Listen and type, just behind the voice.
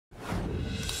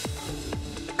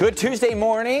Good Tuesday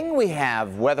morning. We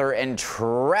have weather and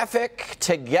traffic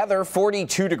together.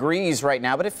 42 degrees right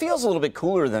now, but it feels a little bit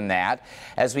cooler than that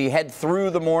as we head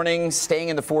through the morning, staying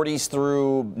in the 40s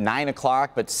through 9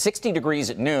 o'clock, but 60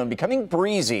 degrees at noon, becoming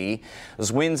breezy.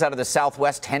 Those winds out of the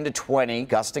southwest 10 to 20,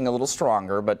 gusting a little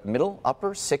stronger, but middle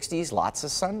upper 60s. Lots of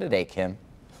sun today, Kim.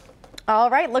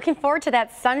 All right, looking forward to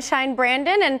that sunshine,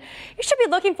 Brandon, and you should be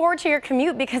looking forward to your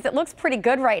commute because it looks pretty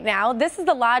good right now. This is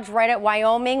the Lodge right at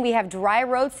Wyoming. We have dry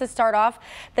roads to start off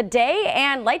the day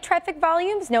and light traffic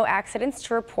volumes. No accidents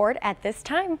to report at this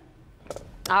time.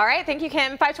 All right, thank you,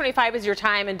 Kim. 5:25 is your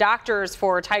time, and doctors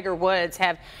for Tiger Woods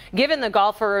have given the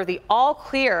golfer the all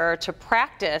clear to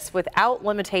practice without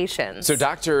limitations. So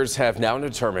doctors have now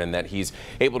determined that he's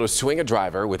able to swing a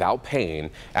driver without pain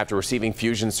after receiving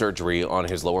fusion surgery on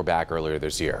his lower back earlier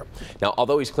this year. Now,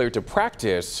 although he's cleared to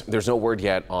practice, there's no word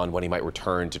yet on when he might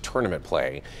return to tournament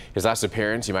play. His last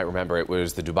appearance, you might remember, it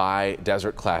was the Dubai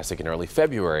Desert Classic in early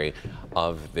February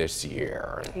of this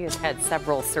year. He has had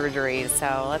several surgeries,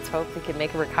 so let's hope he can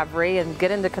make a recovery and get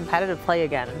into competitive play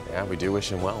again. Yeah, we do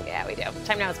wish him well. Yeah, we do.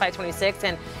 Time now is 5:26,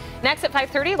 and next at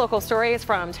 5:30, local stories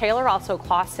from Taylor, also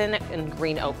Clawson and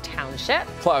Green Oak Township.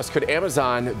 Plus, could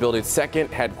Amazon build its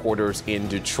second headquarters in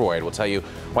Detroit? We'll tell you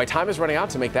why time is running out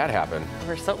to make that happen.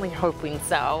 We're certainly hoping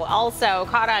so. Also,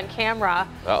 caught on camera,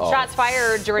 shots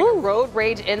fired during a road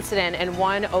rage incident in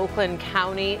one Oakland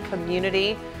County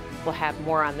community. We'll have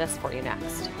more on this for you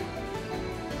next.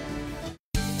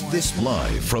 This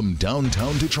live from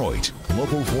downtown Detroit.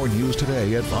 Local 4 News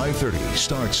Today at 5:30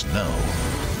 starts now.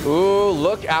 Ooh,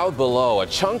 look out below. A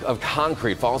chunk of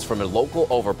concrete falls from a local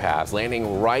overpass,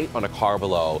 landing right on a car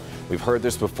below. We've heard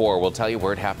this before. We'll tell you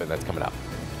where it happened. That's coming up.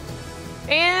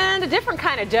 And a different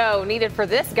kind of dough needed for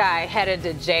this guy headed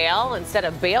to jail. Instead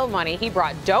of bail money, he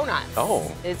brought donuts.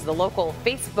 Oh. It's the local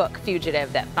Facebook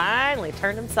fugitive that finally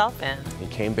turned himself in. He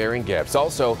came bearing gifts.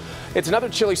 Also, it's another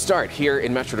chilly start here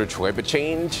in Metro Detroit, but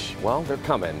change, well, they're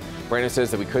coming. Brandon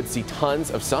says that we could see tons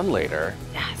of sun later.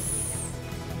 Yes.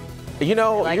 You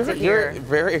know, you're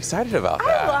very excited about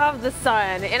that. I love the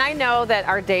sun, and I know that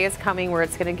our day is coming where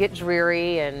it's going to get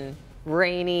dreary and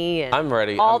rainy, and I'm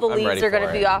ready. All the I'm leaves ready are going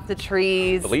to be off the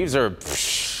trees. The leaves are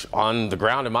on the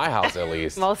ground in my house, at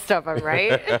least. Most of them,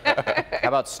 right? How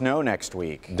about snow next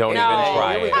week? Don't even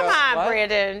try it. Come on, What?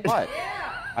 Brandon. What?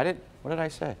 What did I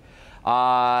say?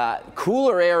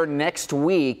 Cooler air next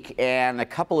week and a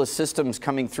couple of systems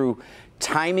coming through.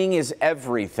 Timing is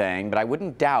everything, but I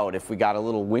wouldn't doubt if we got a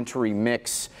little wintry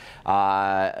mix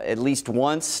at least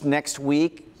once next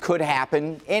week. Could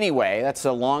happen. Anyway, that's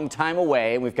a long time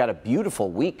away, and we've got a beautiful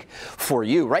week for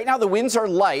you. Right now, the winds are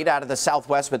light out of the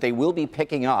southwest, but they will be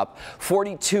picking up.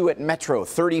 42 at Metro,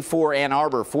 34 Ann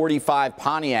Arbor, 45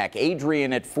 Pontiac,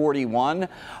 Adrian at 41.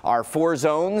 Our 4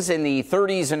 zones in the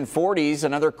 30s and 40s,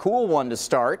 another cool one to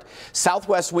start.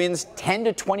 Southwest winds 10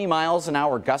 to 20 miles an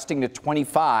hour, gusting to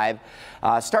 25.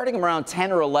 Starting around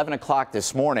 10 or 11 o'clock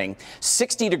this morning.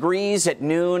 60 degrees at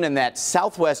noon, and that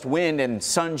southwest wind and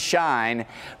sunshine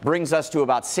brings us to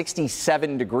about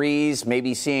 67 degrees,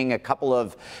 maybe seeing a couple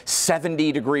of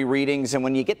 70-degree readings. And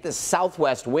when you get the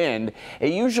southwest wind,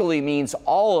 it usually means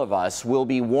all of us will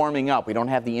be warming up. We don't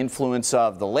have the influence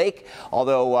of the lake,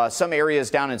 although some areas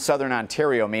down in southern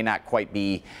Ontario may not quite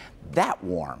be that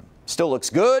warm. Still looks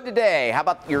good today. How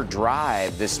about your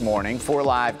drive this morning? For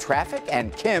live traffic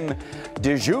and Kim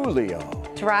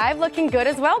DeJulio. Drive looking good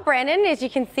as well, Brandon. As you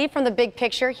can see from the big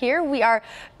picture here, we are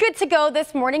good to go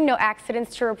this morning. No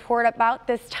accidents to report about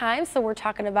this time. So we're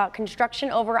talking about construction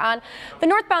over on the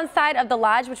northbound side of the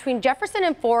Lodge between Jefferson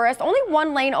and Forest. Only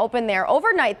one lane open there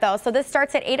overnight, though. So this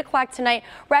starts at 8 o'clock tonight,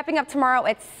 wrapping up tomorrow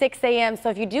at 6 a.m. So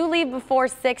if you do leave before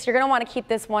 6, you're going to want to keep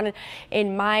this one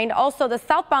in mind. Also, the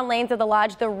southbound lanes of the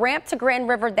Lodge, the ramp to Grand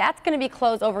River, that's going to be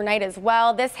closed overnight as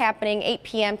well. This happening 8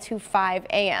 p.m. to 5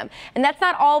 a.m. And that's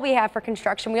not all we have for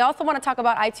construction. We also want to talk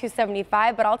about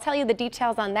I-275, but I'll tell you the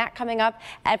details on that coming up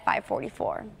at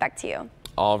 5:44. Back to you.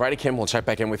 All righty, Kim, we'll check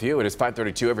back in with you. It is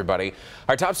 5:32, everybody.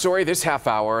 Our top story this half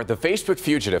hour, the Facebook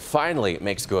fugitive finally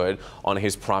makes good on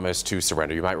his promise to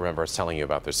surrender. You might remember us telling you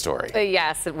about this story.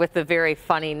 Yes, with the very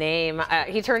funny name.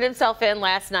 He turned himself in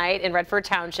last night in Redford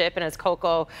Township, and as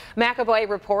Coco McAvoy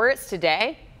reports,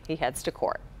 today he heads to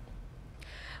court.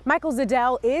 Michael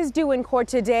Zedell is due in court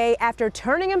today after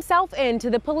turning himself in to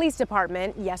the police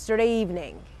department yesterday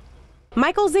evening.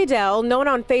 Michael Zedell, known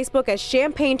on Facebook as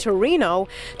Champagne Torino,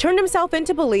 turned himself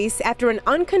into police after an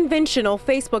unconventional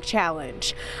Facebook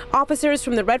challenge. Officers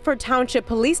from the Redford Township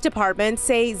Police Department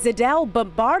say Zedell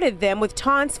bombarded them with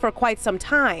taunts for quite some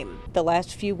time. The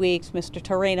last few weeks, Mr.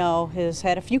 Torino has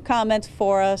had a few comments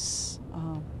for us,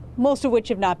 most of which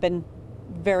have not been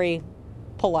very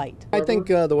polite. I think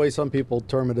the way some people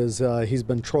term it is he's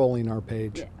been trolling our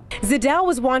page. Yeah. Zidell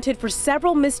was wanted for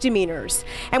several misdemeanors,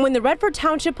 and when the Redford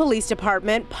Township Police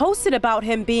Department posted about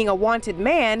him being a wanted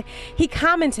man, he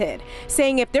commented,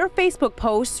 saying if their Facebook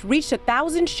posts reached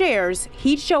 1,000 shares,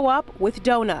 he'd show up with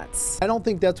donuts. I don't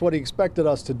think that's what he expected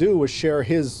us to do, was share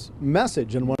his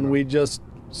message, and when we just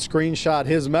screenshot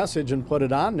his message and put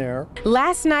it on there.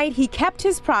 Last night, he kept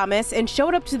his promise and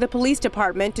showed up to the police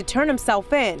department to turn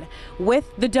himself in with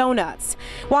the donuts.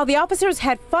 While the officers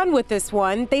had fun with this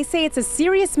one, they say it's a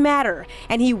serious matter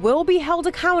and he will be held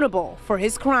accountable for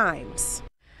his crimes.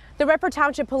 The Redford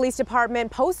Township Police Department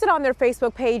posted on their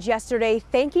Facebook page yesterday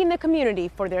thanking the community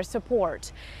for their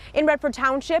support. In Redford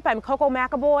Township, I'm Coco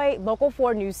McAvoy, Local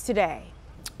 4 News Today.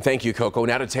 Thank you, Coco.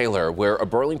 Now to Taylor, where a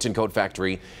Burlington coat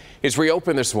factory is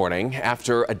reopened this morning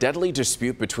after a deadly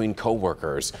dispute between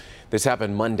co-workers. This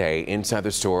happened Monday inside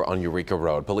the store on Eureka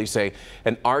Road. Police say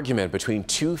an argument between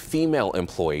two female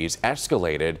employees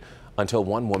escalated until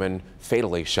one woman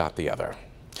fatally shot the other.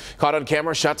 Caught on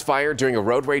camera, shots fired during a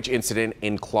road rage incident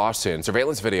in Clawson.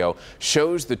 Surveillance video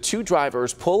shows the two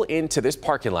drivers pull into this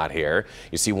parking lot here.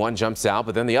 You see one jumps out,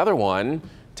 but then the other one,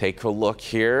 take a look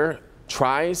here,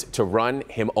 tries to run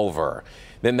him over.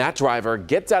 Then that driver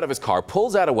gets out of his car,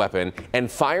 pulls out a weapon, and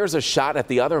fires a shot at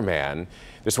the other man.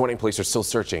 This morning, police are still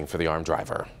searching for the armed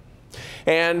driver.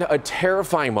 And a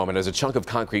terrifying moment as a chunk of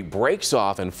concrete breaks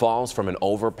off and falls from an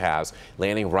overpass,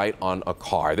 landing right on a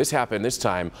car. This happened this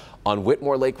time on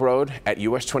Whitmore Lake Road at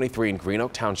US 23 in Green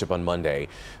Oak Township on Monday.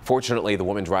 Fortunately, the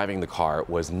woman driving the car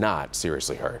was not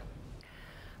seriously hurt.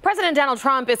 President Donald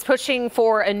Trump is pushing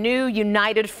for a new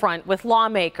united front with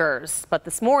lawmakers. But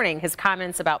this morning, his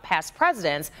comments about past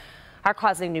presidents are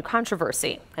causing new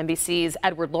controversy. NBC's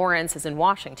Edward Lawrence is in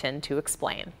Washington to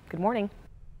explain. Good morning.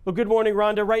 Well, good morning,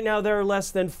 Rhonda. Right now, there are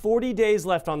less than 40 days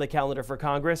left on the calendar for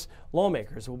Congress.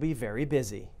 Lawmakers will be very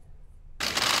busy.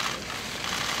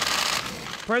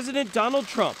 President Donald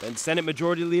Trump and Senate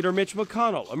Majority Leader Mitch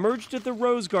McConnell emerged at the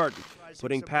Rose Garden,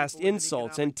 putting past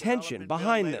insults and tension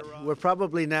behind them. We're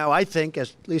probably now, I think,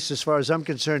 at least as far as I'm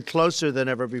concerned, closer than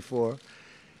ever before.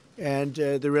 And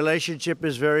the relationship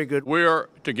is very good. We're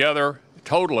together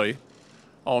totally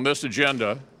on this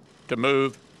agenda to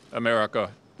move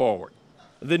America forward.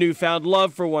 The newfound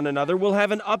love for one another will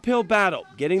have an uphill battle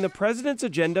getting the president's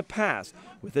agenda passed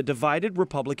with a divided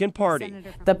Republican Party.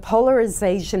 The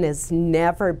polarization has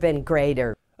never been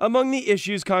greater. Among the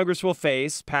issues Congress will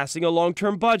face, passing a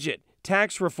long-term budget,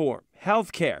 tax reform,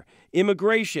 health care,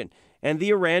 immigration, and the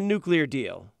Iran nuclear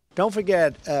deal. Don't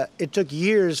forget, it took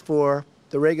years for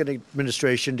the Reagan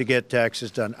administration to get taxes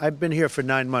done. I've been here for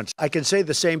 9 months. I can say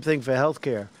the same thing for health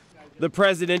care. The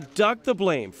president ducked the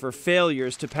blame for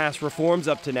failures to pass reforms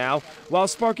up to now, while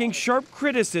sparking sharp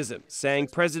criticism, saying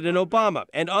President Obama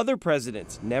and other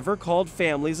presidents never called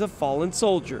families of fallen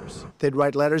soldiers. They'd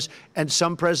write letters, and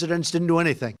some presidents didn't do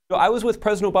anything. I was with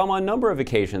President Obama on a number of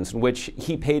occasions in which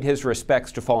he paid his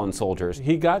respects to fallen soldiers.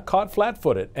 He got caught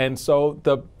flat-footed, and so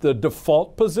the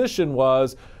default position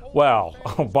was, well,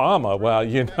 Obama, well,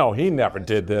 you know, he never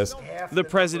did this. The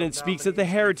president speaks at the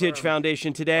Heritage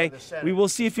Foundation today. We will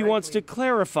see if he wants to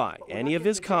clarify any of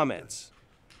his comments.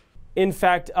 In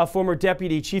fact, a former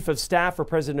deputy chief of staff for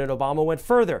President Obama went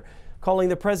further, calling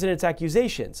the president's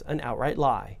accusations an outright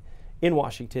lie. In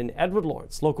Washington, Edward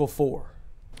Lawrence, Local 4.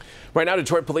 Right now,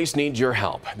 Detroit police need your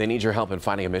help. They need your help in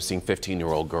finding a missing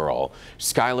 15-year-old girl.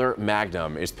 Skylar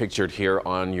Magnum is pictured here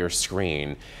on your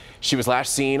screen. She was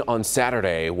last seen on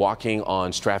Saturday walking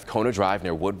on Strathcona Drive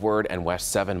near Woodward and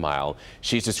West 7 Mile.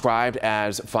 She's described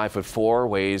as 5'4",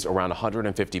 weighs around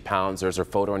 150 pounds. There's her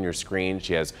photo on your screen.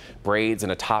 She has braids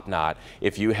and a top knot.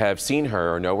 If you have seen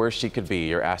her or know where she could be,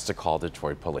 you're asked to call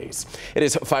Detroit police. It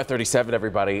is 5:37,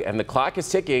 everybody, and the clock is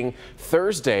ticking.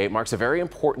 Thursday marks a very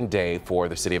important day for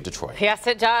the city of Detroit. Yes,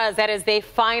 it does. That is the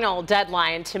final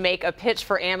deadline to make a pitch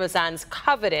for Amazon's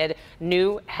coveted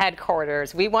new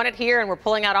headquarters. We want it here, and we're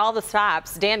pulling out all the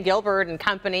stops. Dan Gilbert and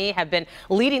company have been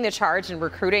leading the charge in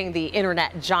recruiting the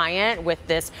internet giant with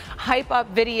this hype up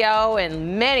video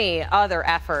and many other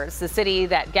efforts. The city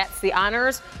that gets the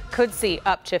honors could see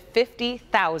up to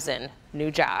 50,000 new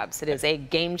jobs. It is a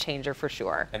game changer for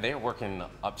sure. And they are working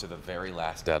up to the very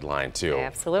last deadline too.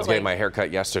 Absolutely. I was getting my hair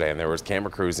cut yesterday and there was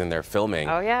camera crews in there filming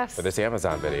for this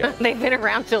Amazon video. They've been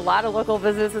around to a lot of local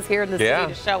businesses here in the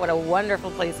city to show what a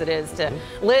wonderful place it is to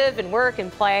live and work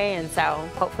and play, and so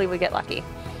hopefully we get lucky.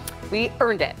 We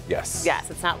earned it. Yes. Yes,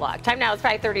 it's not luck. Time now is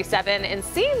 5:37, and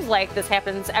seems like this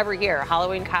happens every year. A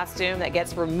Halloween costume that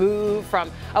gets removed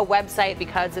from a website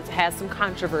because it has some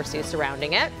controversy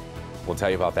surrounding it. We'll tell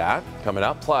you about that coming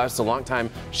up. Plus, a longtime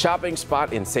shopping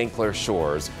spot in St. Clair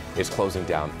Shores is closing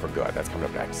down for good. That's coming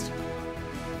up next.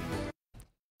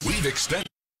 We've extended.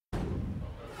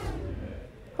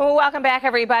 Well, welcome back,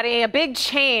 everybody. A big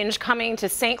change coming to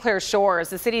St. Clair Shores.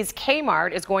 The city's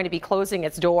Kmart is going to be closing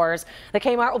its doors. The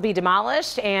Kmart will be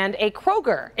demolished and a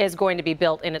Kroger is going to be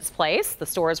built in its place. The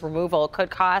store's removal could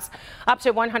cost up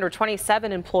to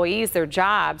 127 employees their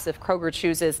jobs if Kroger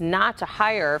chooses not to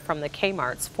hire from the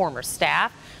Kmart's former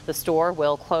staff. The store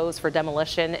will close for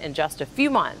demolition in just a few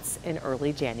months in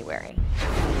early January.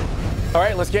 All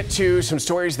right, let's get to some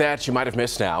stories that you might have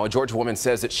missed now. A Georgia woman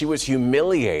says that she was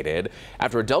humiliated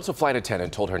after a Delta flight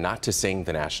attendant told her not to sing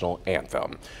the national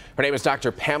anthem. Her name is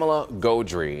Dr. Pamela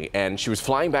Godry, and she was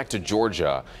flying back to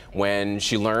Georgia when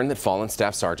she learned that fallen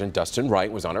Staff Sergeant Dustin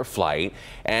Wright was on her flight,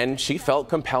 and she felt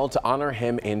compelled to honor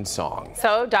him in song.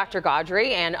 So Dr.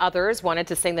 Godry and others wanted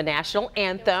to sing the national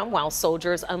anthem while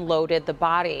soldiers unloaded the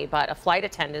body, but a flight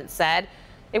attendant said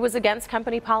it was against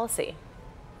company policy.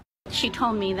 She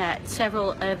told me that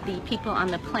several of the people on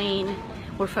the plane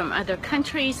were from other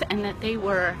countries and that they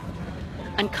were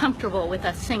uncomfortable with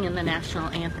us singing the national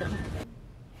anthem.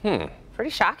 Pretty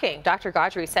shocking. Dr.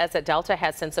 Godry says that Delta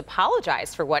has since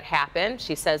apologized for what happened.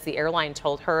 She says the airline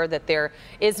told her that there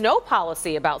is no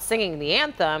policy about singing the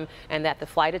anthem and that the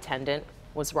flight attendant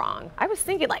was wrong. I was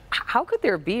thinking, like, how could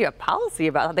there be a policy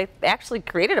about it? They actually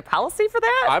created a policy for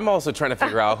that? I'm also trying to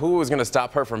figure out who was going to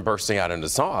stop her from bursting out into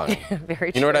song. Very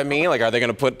true. You know what I mean? Like, are they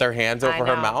going to put their hands over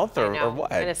her mouth or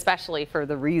what? And especially for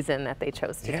the reason that they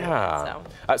chose to do it. So.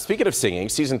 Speaking of singing,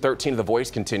 season 13 of The Voice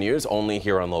continues only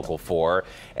here on Local 4.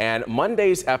 And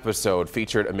Monday's episode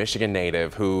featured a Michigan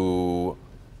native who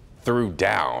threw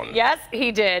down. Yes,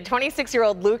 he did.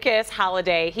 26-year-old Lucas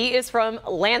Holiday. He is from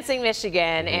Lansing,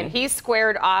 Michigan, and he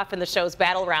squared off in the show's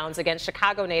battle rounds against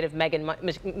Chicago native Megan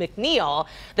McNeil.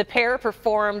 The pair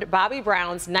performed Bobby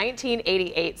Brown's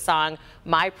 1988 song,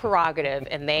 My Prerogative,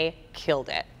 and they killed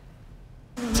it.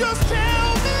 Just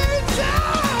tell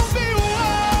me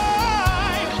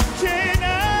why can't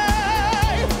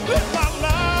I live my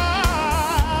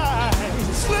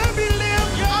life? Let me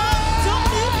live your don't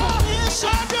need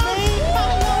permission, make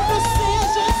my own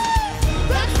decisions.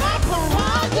 That's my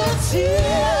prerogative.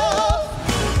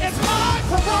 It's my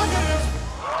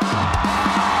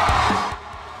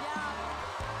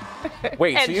prerogative.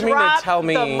 Wait, so you mean to tell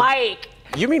me the mic.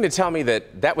 You mean to tell me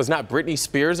that that was not Britney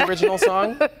Spears' original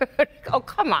song? Oh,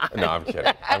 come on. No, I'm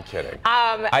kidding. I'm kidding.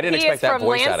 I didn't expect that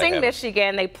voice out of him. He is from Lansing,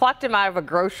 Michigan. They plucked him out of a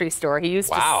grocery store. He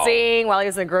used to sing while he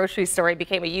was in a grocery store. He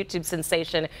became a YouTube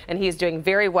sensation, and he's doing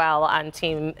very well on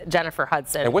Team Jennifer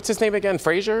Hudson. And what's his name again?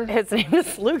 Frazier? His name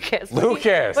is Lucas.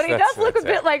 Lucas. But he does look a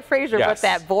bit like Frazier, Yes. but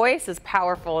that voice is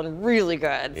powerful and really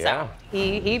good. Yeah. So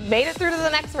he made it through to the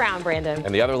next round, Brandon.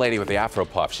 And the other lady with the Afro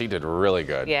puff, she did really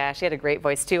good. Yeah, she had a great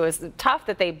voice, too. It was tough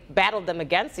that they battled them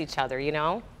against each other, you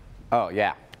know? Oh,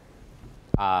 yeah.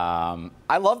 I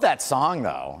love that song,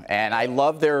 though, and I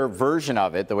love their version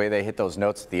of it, the way they hit those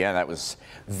notes at the end. That was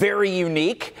very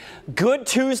unique. Good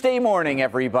Tuesday morning,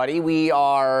 everybody. We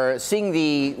are seeing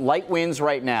the light winds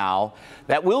right now.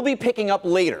 That will be picking up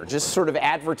later, just sort of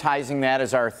advertising that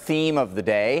as our theme of the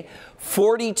day.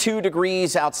 42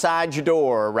 degrees outside your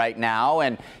door right now,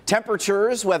 and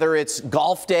temperatures, whether it's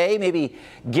golf day, maybe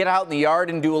get out in the yard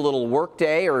and do a little work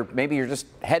day, or maybe you're just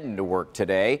heading to work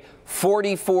today.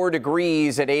 44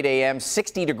 degrees at 8 a.m.,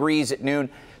 60 degrees at noon,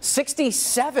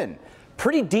 67.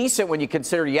 Pretty decent when you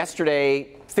consider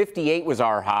yesterday 58 was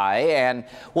our high, and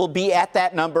we'll be at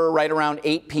that number right around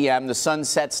 8 p.m. The sun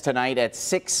sets tonight at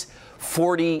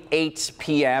 6:48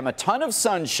 p.m. A ton of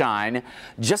sunshine,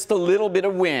 just a little bit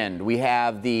of wind. We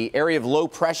have the area of low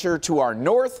pressure to our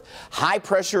north, high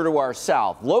pressure to our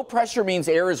south. Low pressure means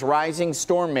air is rising,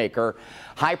 storm maker.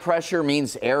 High pressure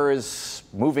means air is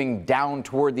moving down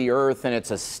toward the earth and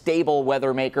it's a stable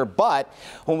weather maker. But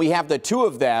when we have the two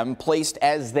of them placed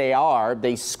as they are,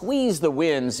 they squeeze the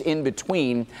winds in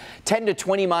between 10 to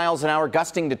 20 miles an hour,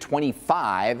 gusting to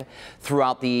 25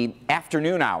 throughout the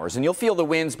afternoon hours. And you'll feel the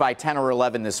winds by 10 or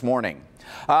 11 this morning.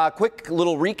 Quick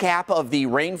little recap of the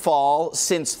rainfall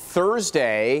since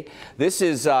Thursday. This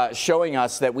is showing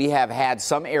us that we have had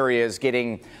some areas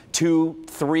getting 2,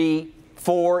 3,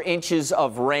 4 inches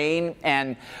of rain,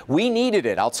 and we needed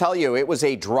it. I'll tell you, it was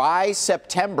a dry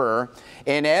September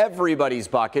in everybody's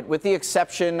bucket, with the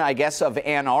exception, I guess, of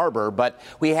Ann Arbor. But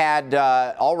we had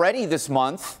already this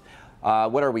month,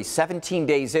 what are we, 17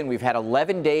 days in, we've had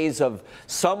 11 days of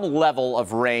some level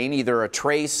of rain, either a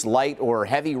trace, light, or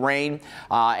heavy rain,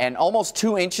 and almost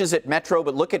 2 inches at Metro.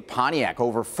 But look at Pontiac,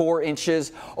 over 4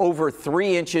 inches, over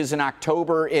 3 inches in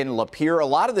October in Lapeer. A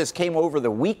lot of this came over the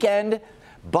weekend,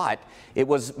 but it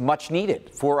was much needed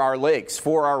for our lakes,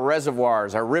 for our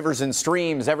reservoirs, our rivers and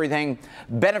streams. Everything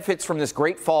benefits from this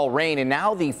great fall rain, and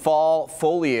now the fall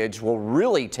foliage will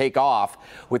really take off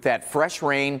with that fresh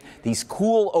rain, these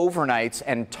cool overnights,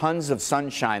 and tons of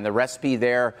sunshine. The recipe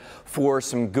there for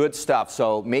some good stuff.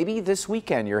 So maybe this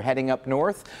weekend you're heading up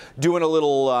north, doing a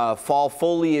little fall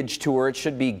foliage tour. It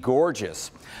should be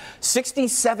gorgeous.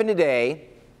 67 today.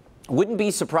 Wouldn't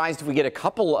be surprised if we get a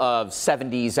couple of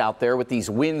 70s out there with these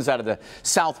winds out of the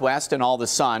southwest and all the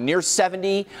sun. Near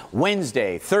 70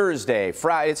 Wednesday, Thursday,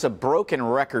 Friday. It's a broken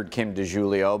record, Kim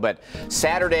DeJulio, but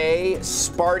Saturday,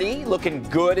 Sparty looking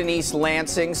good in East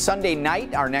Lansing. Sunday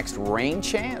night, our next rain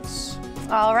chance.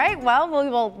 All right, well, we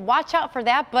will watch out for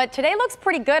that, but today looks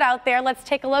pretty good out there. Let's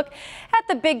take a look at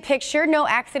the big picture. No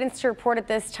accidents to report at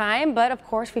this time, but of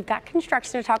course we've got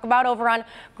construction to talk about over on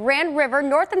Grand River,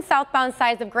 north and southbound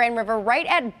sides of Grand River, right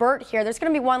at Burt here. There's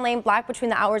going to be one lane block between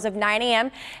the hours of 9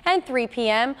 a.m. and 3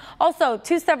 p.m. Also,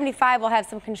 275 will have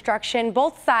some construction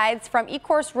both sides from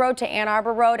Ecorse Road to Ann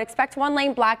Arbor Road. Expect one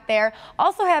lane block there,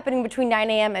 also happening between 9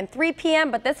 a.m. and 3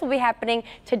 p.m., but this will be happening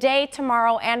today,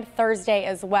 tomorrow, and Thursday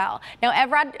as well. Now,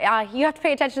 Evrod, you have to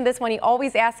pay attention to this one. You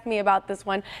always ask me about this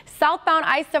one. Southbound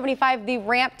I-75, the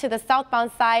ramp to the southbound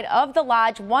side of the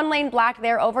lodge, one lane block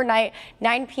there overnight,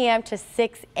 9 p.m. to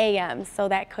 6 a.m. So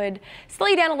that could slow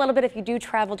you down a little bit if you do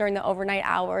travel during the overnight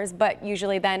hours, but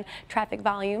usually then traffic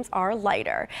volumes are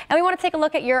lighter. And we want to take a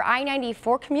look at your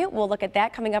I-94 commute. We'll look at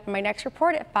that coming up in my next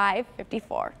report at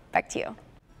 5:54. Back to you.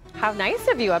 How nice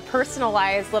of you, a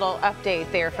personalized little update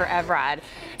there for Evrod.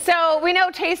 So we know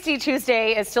Tasty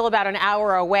Tuesday is still about an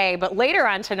hour away, but later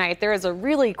on tonight there is a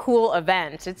really cool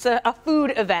event. It's a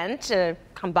food event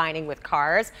combining with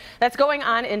cars that's going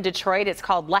on in Detroit. It's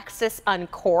called Lexus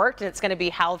Uncorked, and it's going to be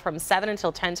held from 7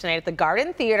 until 10 tonight at the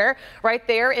Garden Theater right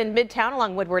there in Midtown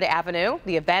along Woodward Avenue.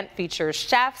 The event features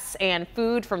chefs and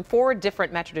food from 4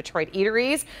 different Metro Detroit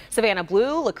eateries: Savannah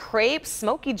Blue, Le Crepe,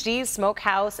 Smokey G's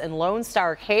Smokehouse, and Lone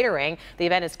Star Catering. The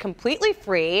event is completely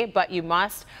free, but you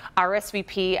must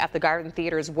RSVP at the Garden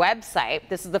Theater's website.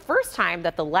 This is the first time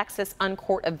that the Lexus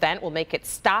Uncorked event will make its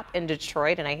stop in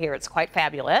Detroit, and I hear it's quite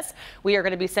fabulous. We are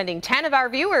going to be sending 10 of our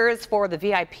viewers for the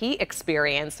VIP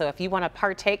experience, so if you want to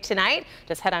partake tonight,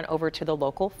 just head on over to the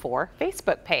Local 4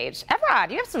 Facebook page.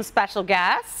 Evrod, you have some special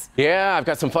guests. Yeah, I've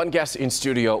got some fun guests in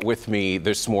studio with me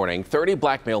this morning. 30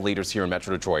 black male leaders here in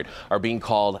Metro Detroit are being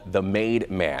called the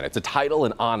Made Man. It's a title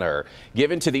and honor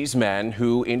given to these men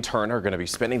who, in turn, are going to be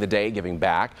spending the day giving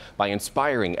back by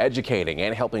inspiring, educating,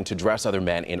 and helping to dress other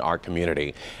men in our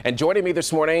community. And joining me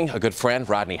this morning, a good friend,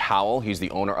 Rodney Howell. He's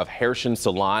the owner of Hairtion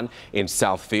Salon in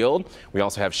Southfield. We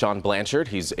also have Sean Blanchard.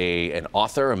 He's an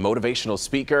author, a motivational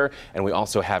speaker. And we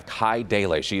also have Kai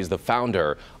Daly. She is the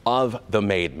founder of The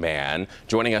Made Man,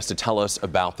 joining us to tell us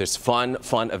about this fun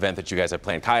event that you guys have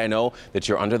planned. Kai, I know that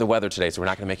you're under the weather today, so we're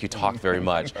not going to make you talk very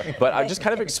much. But I'll just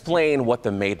kind of explain what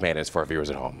The Made Man is for our viewers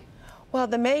at home. Well,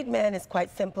 The Made Man is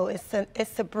quite simple.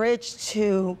 It's a bridge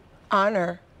to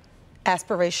honor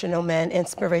aspirational men,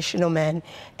 inspirational men,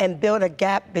 and build a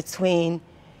gap between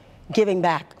giving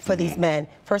back for these men.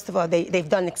 First of all, they've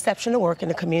done exceptional work in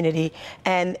the community,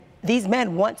 and these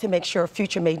men want to make sure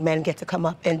future made men get to come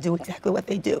up and do exactly what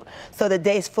they do. So the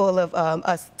day's full of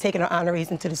us taking our honorees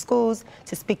into the schools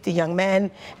to speak to young men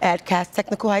at Cass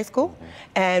Technical High School.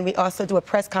 And we also do a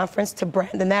press conference to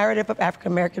brand the narrative of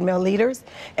African-American male leaders.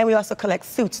 And we also collect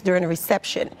suits during the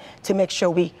reception to make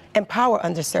sure we empower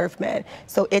underserved men.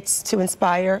 So it's to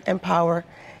inspire, empower,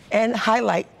 and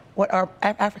highlight what our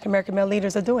African-American male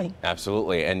leaders are doing.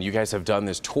 Absolutely. And you guys have done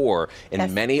this tour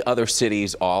in many other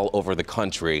cities all over the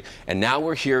country. And now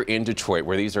we're here in Detroit,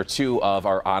 where these are 2 of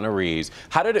our honorees.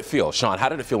 How did it feel, Sean? How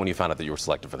did it feel when you found out that you were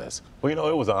selected for this? Well, you know,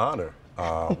 it was an honor.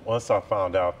 Once I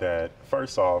found out that,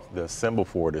 first off, the symbol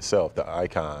for it itself, the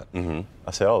icon,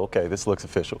 I said, oh, okay, this looks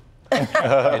official. It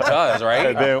does, right?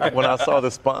 And then when I saw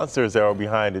the sponsors that were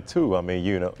behind it too, I mean,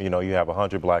 you know, you have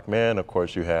 100 Black Men, of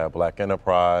course, you have Black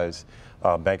Enterprise,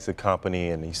 Banks and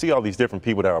Company, and you see all these different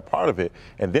people that are part of it.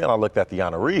 And then I looked at the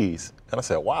honorees, and I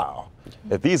said, wow,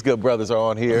 if these good brothers are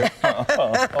on here,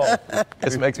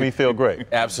 this makes me feel great.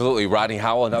 Absolutely. Rodney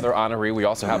Howell, another honoree. We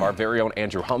also have our very own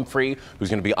Andrew Humphrey, who's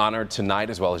going to be honored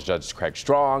tonight, as well as Judge Craig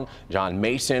Strong, John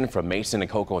Mason from Mason and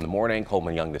Cocoa in the Morning,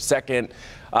 Coleman Young II.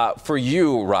 For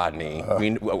you, Rodney,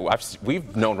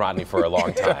 we've known Rodney for a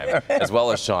long time, as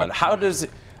well as Sean.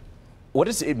 What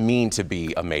does it mean to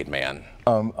be a made man?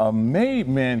 A made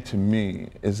man to me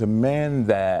is a man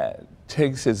that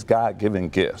takes his God-given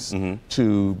gifts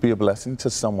to be a blessing to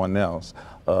someone else.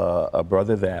 A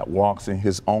brother that walks in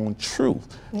his own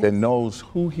truth, that knows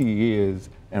who he is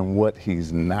and what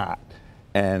he's not.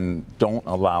 and don't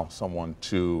allow someone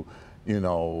to, you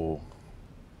know,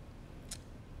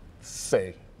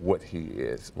 say what he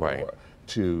is, right, or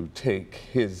to take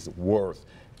his worth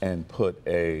and put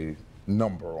a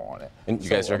number on it. And you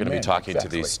guys are going to be talking to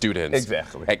these students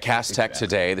at Cass Tech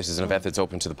today. This is an event that's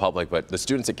open to the public, but the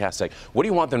students at Cass Tech, what do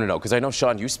you want them to know? Because I know,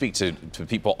 Sean, you speak to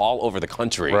people all over the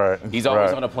country. Right. He's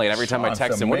always on a plane. Every time I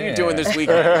text him, what are you doing this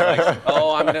weekend? He's like,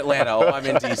 oh, I'm in Atlanta. Oh, I'm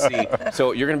in D.C.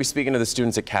 So you're going to be speaking to the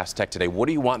students at Cass Tech today. What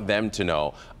do you want them to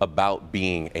know about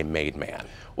being a made man?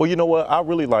 Well, you know what? I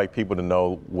really like people to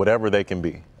know whatever they can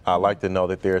be. I like to know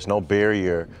that there's no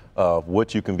barrier of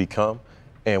what you can become.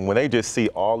 And when they just see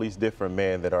all these different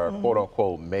men that are quote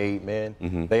unquote made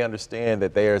men, they understand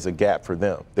that there's a gap for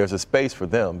them. There's a space for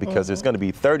them because there's going to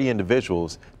be 30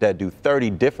 individuals that do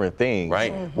 30 different things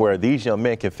where these young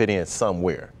men can fit in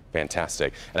somewhere.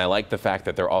 Fantastic. And I like the fact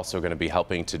that they're also going to be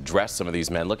helping to dress some of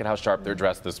these men. Look at how sharp they're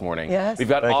dressed this morning. Yes. We've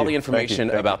got all the information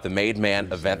about the Made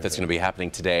Man event that's going to be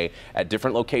happening today at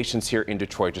different locations here in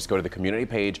Detroit. Just go to the community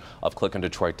page of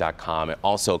clickondetroit.com, and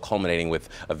also culminating with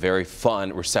a very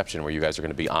fun reception where you guys are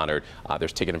going to be honored.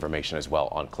 There's ticket information as well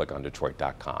on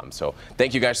clickondetroit.com. So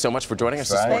thank you guys so much for joining us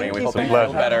this morning. We hope you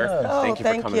feel better. Thank you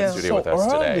for coming to the studio with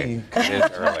us today.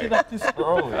 It is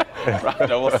early.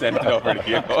 Rhonda, we'll send it over to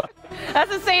you.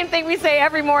 That's the same thing we say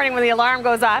every morning when the alarm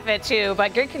goes off at 2.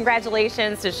 But good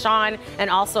congratulations to Sean and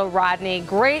also Rodney.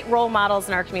 Great role models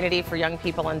in our community for young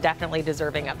people and definitely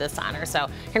deserving of this honor. So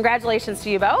congratulations to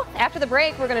you both. After the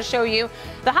break, we're going to show you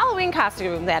the Halloween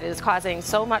costume that is causing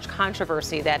so much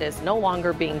controversy that is no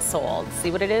longer being sold.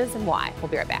 See what it is and why. We'll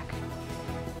be right back.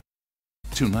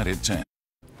 Tonight at 10.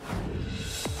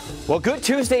 Well, good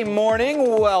Tuesday morning.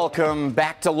 Welcome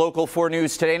back to Local 4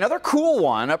 News today. Another cool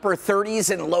one, upper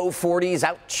 30s and low 40s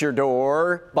out your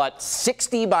door, but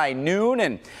 60 by noon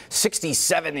and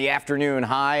 67 the afternoon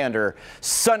high under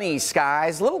sunny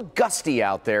skies. A little gusty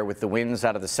out there with the winds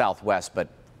out of the southwest, but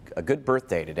a good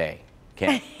birthday today.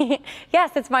 Kim.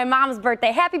 Yes, it's my mom's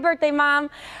birthday. Happy birthday, Mom.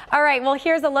 All right, well,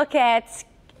 here's a look at,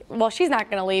 well, she's not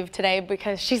going to leave today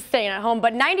because she's staying at home,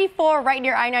 but 94 right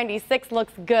near I-96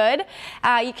 looks good.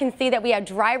 You can see that we have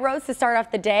dry roads to start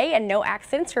off the day and no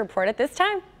accidents to report at this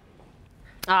time.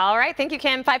 All right. Thank you,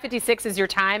 Kim. 5:56 is your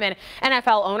time, and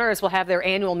NFL owners will have their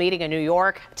annual meeting in New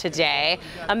York today.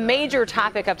 A major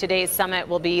topic of today's summit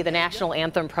will be the national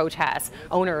anthem protests.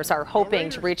 Owners are hoping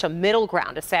to reach a middle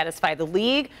ground to satisfy the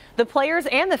league, the players,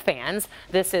 and the fans.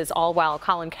 This is all while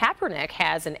Colin Kaepernick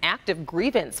has an active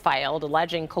grievance filed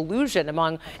alleging collusion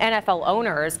among NFL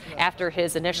owners after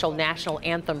his initial national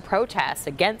anthem protests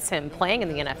against him playing in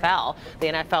the NFL. The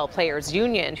NFL Players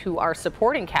Union, who are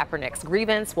supporting Kaepernick's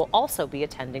grievance, will also be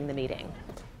attending the meeting.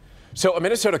 So a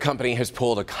Minnesota company has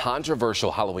pulled a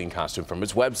controversial Halloween costume from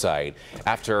its website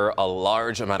after a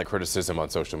large amount of criticism on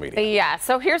social media. Yeah,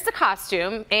 so here's the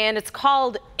costume, and it's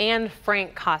called Anne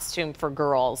Frank costume for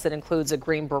girls. It includes a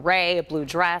green beret, a blue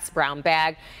dress, brown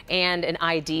bag, and an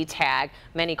ID tag.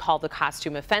 Many call the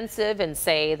costume offensive and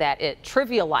say that it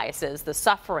trivializes the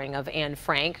suffering of Anne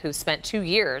Frank, who spent 2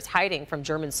 years hiding from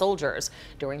German soldiers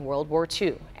during World War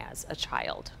II as a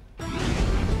child.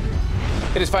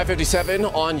 It is 5:57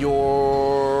 on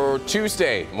your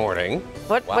Tuesday morning.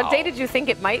 What day did you think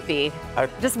it might be?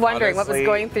 Just wondering what was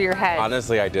going through your head.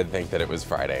 Honestly, I did think that it was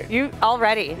Friday. You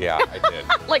already? Yeah, I did.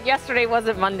 Like yesterday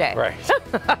wasn't Monday. Right.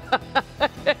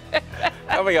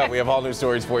 Coming up, we have all new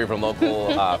stories for you from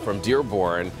local, from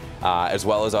Dearborn, as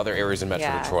well as other areas in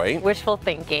Metro Detroit. Wishful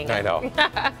thinking. I know.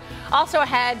 Also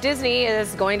ahead, Disney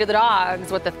is going to the dogs,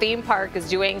 what the theme park is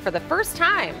doing for the first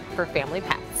time for family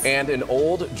pets. And an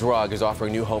old drug is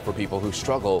offering new hope for people who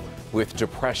struggle with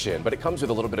depression, but it comes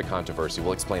with a little bit of controversy.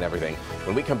 We'll explain everything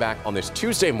when we come back on this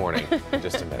Tuesday morning in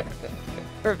just a minute.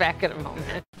 We're back in a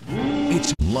moment.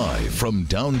 It's live from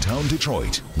downtown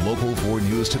Detroit. Local 4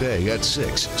 News today at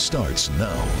 6 starts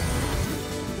now.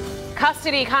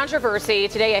 Custody controversy.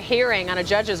 Today, a hearing on a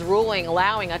judge's ruling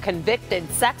allowing a convicted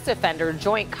sex offender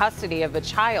joint custody of a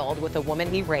child with a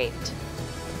woman he raped.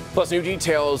 Plus, new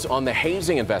details on the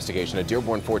hazing investigation at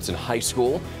Dearborn-Fordson High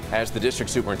School as the district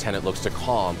superintendent looks to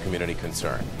calm community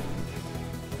concern.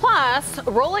 Plus,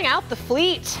 rolling out the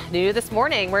fleet. New this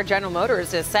morning, where General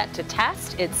Motors is set to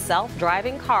test its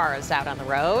self-driving cars out on the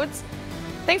roads.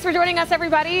 Thanks for joining us,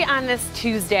 everybody, on this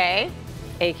Tuesday,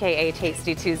 a.k.a.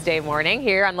 Tasty Tuesday morning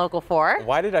here on Local 4.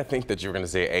 Why did I think that you were going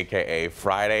to say a.k.a.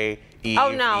 Friday Eve?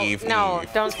 Oh, no, Eve, no,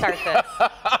 Eve. Don't start this.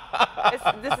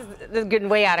 This is getting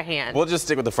way out of hand. We'll just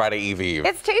stick with the Friday Eve.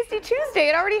 It's Tasty Tuesday.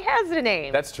 It already has a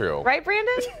name. That's true. Right,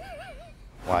 Brandon?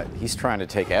 What? He's trying to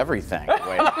take everything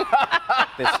away.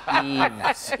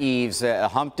 This Eve's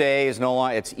hump day is no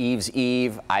longer, it's Eve's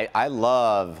Eve. I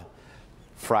love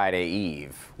Friday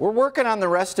Eve. We're working on the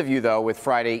rest of you, though, with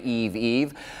Friday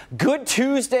Eve. Good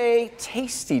Tuesday,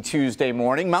 tasty Tuesday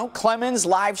morning. Mount Clemens,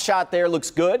 live shot there, looks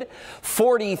good.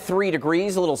 43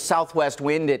 degrees, a little southwest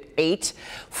wind at 8.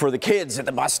 For the kids at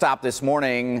the bus stop this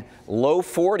morning, low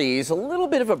 40s, a little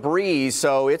bit of a breeze,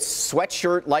 so it's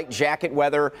sweatshirt, light jacket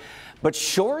weather. But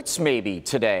shorts maybe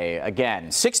today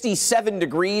again. 67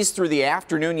 degrees through the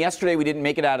afternoon. Yesterday we didn't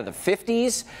make it out of the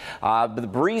 50s. But the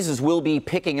breezes will be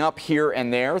picking up here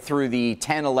and there through the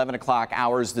 10, 11 o'clock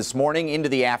hours this morning into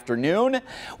the afternoon.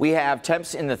 We have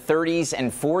temps in the 30s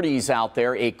and 40s out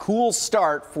there. A cool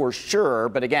start for sure.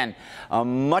 But again, a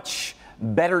much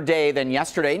better day than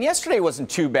yesterday. And yesterday wasn't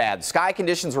too bad. Sky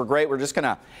conditions were great. We're just going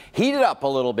to heat it up a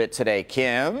little bit today,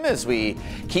 Kim, as we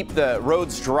keep the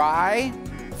roads dry.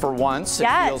 For once, it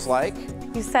feels like.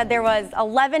 You said there was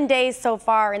 11 days so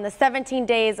far in the 17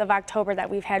 days of October that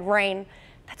we've had rain.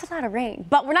 That's a lot of rain,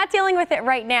 but we're not dealing with it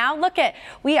right now.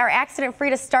 We are accident free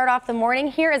to start off the morning.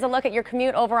 Here is a look at your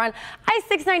commute over on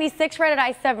I-696 right at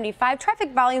I-75.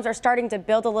 Traffic volumes are starting to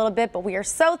build a little bit, but we are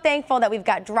so thankful that we've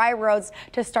got dry roads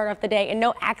to start off the day and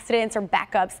no accidents or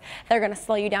backups that are going to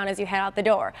slow you down as you head out the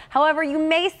door. However, you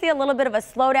may see a little bit of a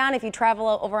slowdown if you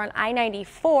travel over on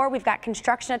I-94. We've got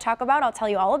construction to talk about. I'll tell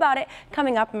you all about it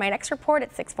coming up in my next report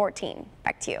at 6:14.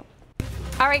 Back to you.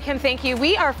 All right, Kim, thank you.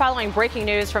 We are following breaking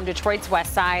news from Detroit's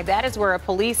west side. That is where a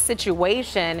police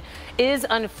situation is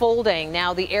unfolding.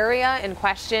 Now, the area in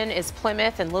question is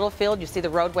Plymouth and Littlefield. You see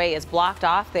the roadway is blocked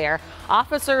off there.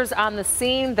 Officers on the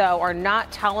scene, though, are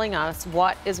not telling us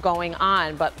what is going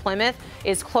on, but Plymouth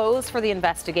is closed for the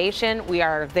investigation. We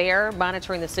are there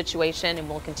monitoring the situation, and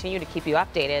we'll continue to keep you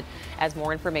updated as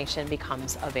more information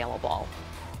becomes available.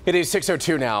 It is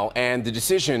 6:02 now, and the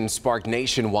decision sparked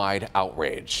nationwide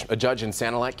outrage. A judge in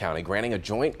Sanilac County granting a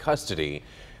joint custody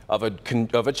of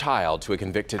a child to a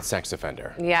convicted sex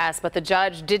offender. Yes, but the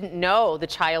judge didn't know the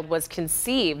child was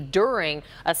conceived during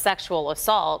a sexual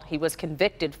assault he was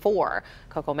convicted for.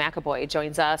 Coco McAboy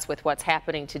joins us with what's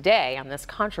happening today on this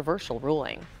controversial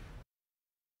ruling.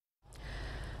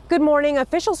 Good morning.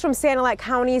 Officials from Sanilac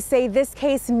County say this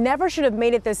case never should have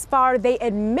made it this far. They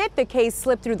admit the case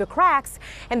slipped through the cracks,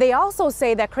 and they also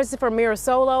say that Christopher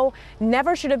Mirasolo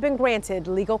never should have been granted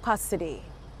legal custody.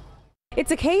 It's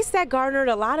a case that garnered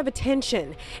a lot of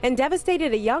attention and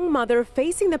devastated a young mother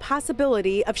facing the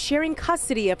possibility of sharing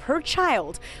custody of her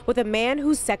child with a man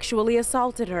who sexually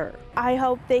assaulted her. I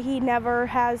hope that he never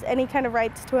has any kind of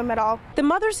rights to him at all. The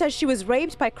mother says she was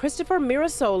raped by Christopher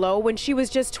Mirasolo when she was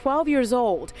just 12 years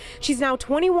old. She's now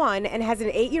 21 and has an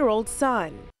 8-year-old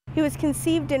son. He was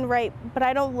conceived in rape, but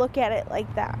I don't look at it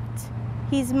like that.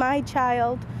 He's my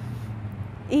child.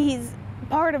 He's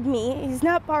part of me. He's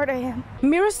not part of him.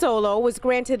 Mirasolo was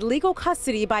granted legal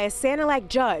custody by a Sanilac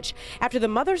judge after the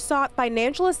mother sought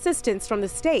financial assistance from the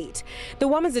state. The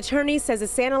woman's attorney says a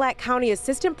Sanilac County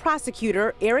assistant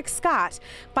prosecutor, Eric Scott,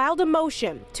 filed a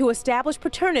motion to establish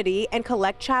paternity and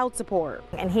collect child support.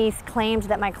 And he claimed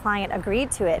that my client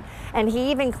agreed to it. And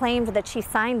he even claimed that she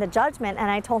signed the judgment,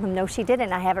 and I told him, no, she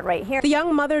didn't. I have it right here. The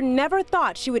young mother never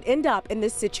thought she would end up in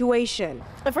this situation.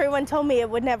 If everyone told me it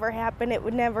would never happen, it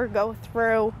would never go through.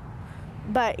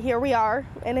 But here we are,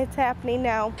 and it's happening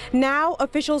now. Now,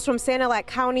 officials from Sanilac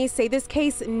County say this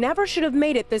case never should have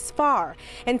made it this far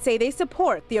and say they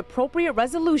support the appropriate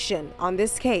resolution on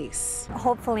this case.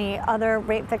 Hopefully, other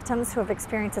rape victims who have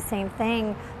experienced the same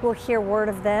thing will hear word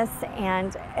of this,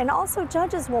 and also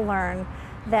judges will learn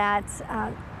that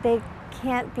they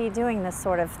can't be doing this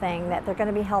sort of thing, that they're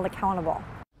going to be held accountable.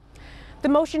 The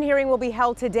motion hearing will be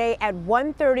held today at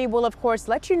 1:30. We'll, of course,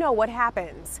 let you know what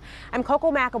happens. I'm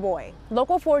Coco McAboy,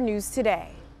 Local 4 News Today.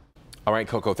 All right,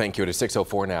 Coco, thank you. It is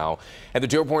 6:04 now. And the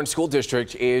Dearborn School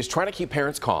District is trying to keep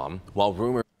parents calm while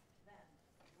rumors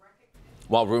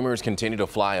continue to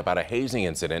fly about a hazing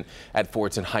incident at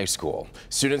Fordson High School.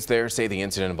 Students there say the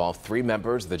incident involved 3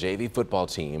 members of the JV football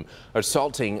team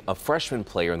assaulting a freshman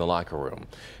player in the locker room.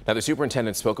 Now, the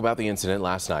superintendent spoke about the incident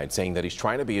last night, saying that he's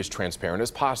trying to be as transparent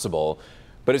as possible,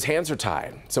 but his hands are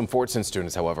tied. Some Fordson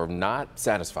students, however, not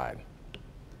satisfied.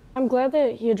 I'm glad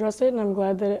that he addressed it, and I'm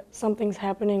glad that something's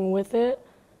happening with it.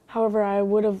 However, I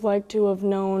would have liked to have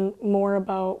known more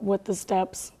about what the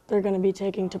steps they're going to be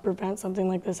taking to prevent something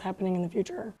like this happening in the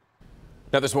future.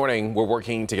 Now, this morning, we're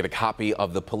working to get a copy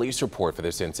of the police report for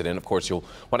this incident. Of course, you'll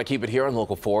want to keep it here on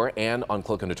Local 4 and on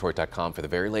ClickOnDetroit.com for the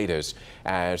very latest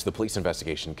as the police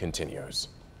investigation continues.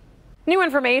 New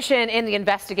information in the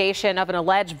investigation of an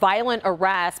alleged violent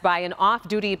arrest by an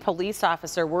off-duty police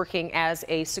officer working as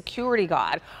a security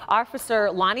guard.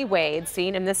 Officer Lonnie Wade,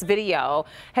 seen in this video,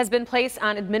 has been placed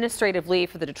on administrative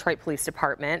leave for the Detroit Police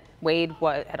Department. Wade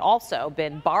had also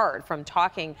been barred from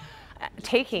taking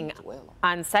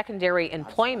on secondary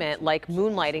employment like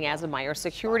moonlighting as a Meijer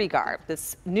security guard.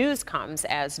 This news comes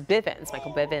as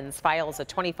Michael Bivens, files a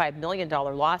 $25 million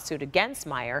lawsuit against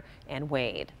Meijer and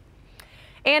Wade.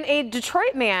 And a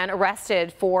Detroit man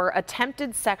arrested for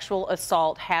attempted sexual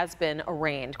assault has been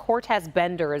arraigned. Cortez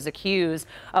Bender is accused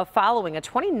of following a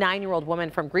 29-year-old woman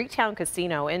from Greektown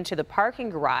Casino into the parking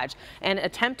garage and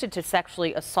attempted to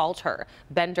sexually assault her.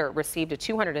 Bender received a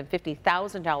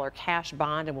 $250,000 cash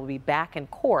bond and will be back in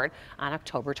court on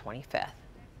October 25th.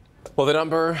 Well, the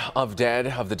number of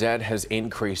the dead has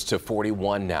increased to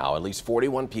 41 now. At least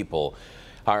 41 people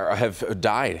have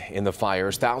died in the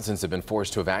fires. Thousands have been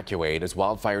forced to evacuate as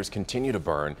wildfires continue to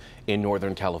burn in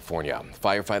Northern California.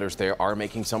 Firefighters there are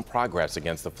making some progress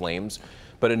against the flames,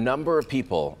 but a number of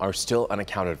people are still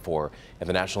unaccounted for, and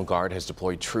the National Guard has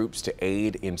deployed troops to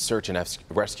aid in search and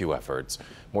rescue efforts.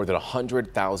 More than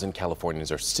 100,000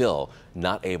 Californians are still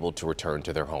not able to return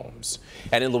to their homes.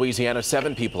 And in Louisiana,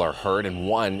 7 people are hurt and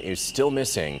 1 is still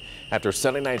missing after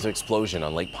Sunday night's explosion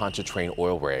on Lake Pontchartrain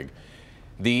oil rig.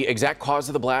 The exact cause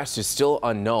of the blast is still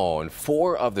unknown.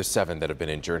 4 of the 7 that have been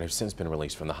injured have since been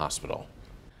released from the hospital.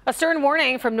 A stern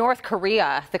warning from North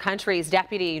Korea. The country's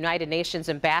deputy United Nations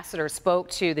ambassador spoke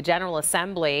to the General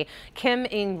Assembly. Kim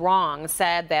In-rong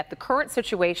said that the current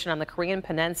situation on the Korean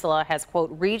peninsula has, quote,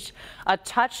 reached a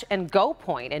touch and go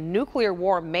point and nuclear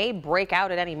war may break out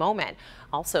at any moment.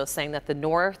 Also saying that the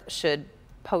North should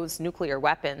pose nuclear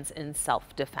weapons in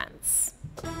self-defense.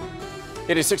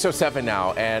 It is 6:07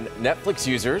 now, and Netflix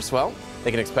users, well,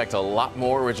 they can expect a lot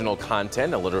more original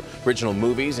content, original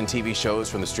movies and TV shows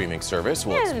from the streaming service.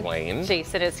 We'll explain.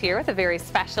 Jason is here with a very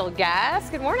special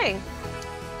guest. Good morning.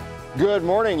 Good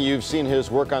morning. You've seen his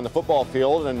work on the football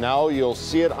field, and now you'll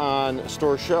see it on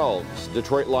store shelves.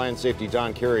 Detroit Lions safety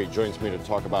Don Carey joins me to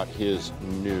talk about his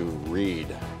new read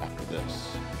after this.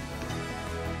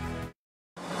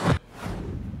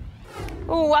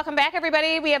 Welcome back,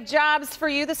 everybody. We have jobs for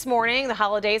you this morning. The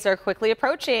holidays are quickly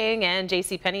approaching, and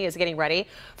JCPenney is getting ready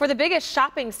for the biggest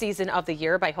shopping season of the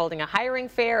year by holding a hiring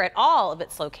fair at all of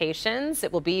its locations.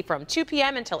 It will be from 2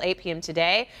 p.m. until 8 p.m.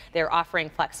 today. They're offering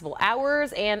flexible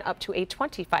hours and up to a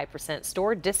 25%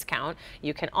 store discount.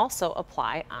 You can also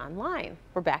apply online.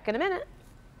 We're back in a minute.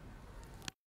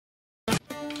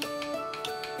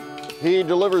 He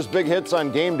delivers big hits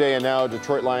on game day, and now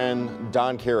Detroit Lion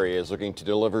Don Carey is looking to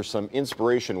deliver some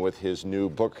inspiration with his new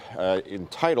book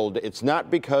entitled It's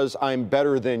Not Because I'm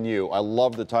Better Than You. I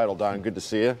love the title, Don. Good to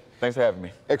see you. Thanks for having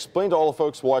me. Explain to all the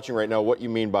folks watching right now what you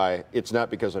mean by It's Not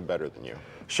Because I'm Better Than You.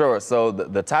 Sure. So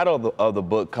the title of the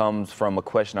book comes from a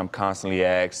question I'm constantly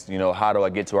asked, you know, how do I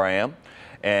get to where I am?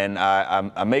 And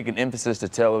I make an emphasis to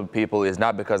tell people it's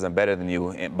not because I'm better than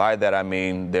you. And by that, I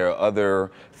mean there are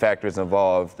other factors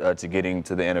involved to getting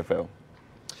to the NFL.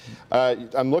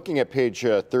 I'm looking at page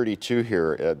 32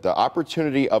 here. The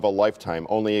opportunity of a lifetime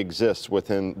only exists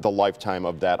within the lifetime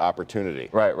of that opportunity.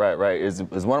 Right.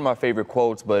 It's one of my favorite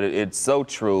quotes, but it's so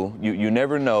true. You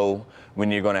never know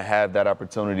when you're going to have that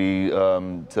opportunity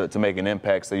to make an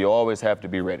impact, so you always have to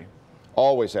be ready.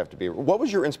 Always have to be. What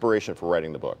was your inspiration for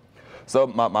writing the book? So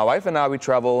my wife and I, we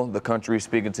travel the country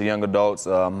speaking to young adults,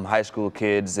 high school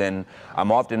kids, and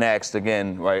I'm often asked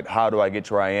again, right, how do I get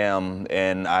to where I am?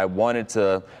 And I wanted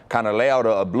to kind of lay out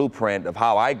a blueprint of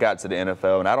how I got to the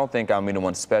NFL, and I don't think I'm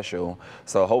anyone special.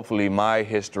 So hopefully my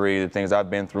history, the things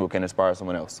I've been through, can inspire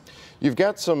someone else. You've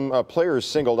got some players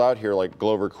singled out here like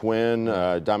Glover Quinn,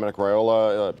 Dominic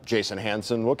Raiola, Jason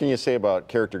Hanson. What can you say about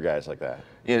character guys like that?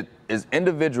 It is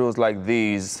individuals like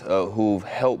these who've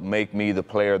helped make me the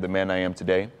player, the man I am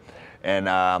today. And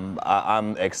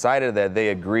I'm excited that they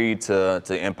agreed to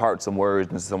impart some words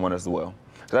into someone as well.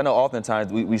 Because I know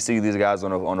oftentimes we see these guys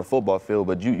on a football field,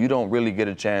 but you don't really get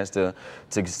a chance to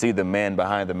see the man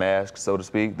behind the mask, so to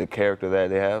speak, the character that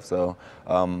they have. So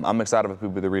I'm excited for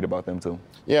people to read about them too.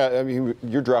 Yeah, I mean,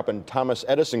 you're dropping Thomas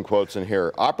Edison quotes in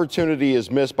here. Opportunity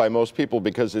is missed by most people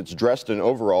because it's dressed in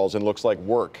overalls and looks like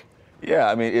work.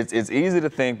 Yeah, I mean, it's easy to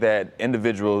think that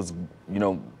individuals, you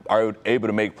know, are able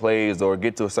to make plays or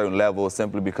get to a certain level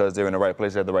simply because they're in the right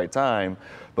place at the right time.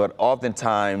 But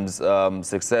oftentimes,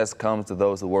 success comes to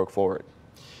those who work for it.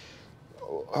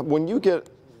 When you get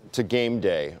to game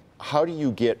day, how do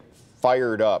you get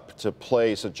fired up to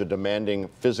play such a demanding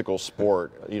physical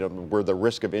sport, where the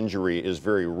risk of injury is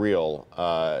very real,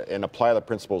 and apply the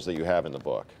principles that you have in the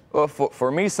book? Well,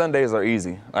 for me, Sundays are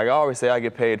easy. Like I always say, I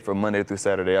get paid from Monday through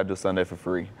Saturday. I do Sunday for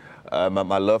free.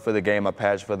 My love for the game, my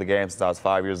passion for the game since I was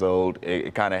 5 years old,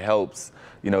 it kind of helps,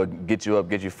 get you up,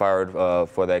 get you fired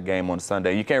for that game on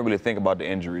Sunday. You can't really think about the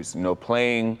injuries.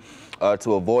 Playing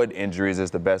to avoid injuries is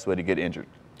the best way to get injured.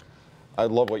 I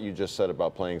love what you just said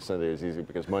about playing Sunday is easy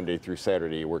because Monday through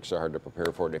Saturday you work so hard to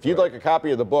prepare for it. If you'd like a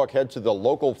copy of the book, head to the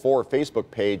Local 4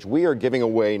 Facebook page. We are giving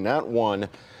away not one,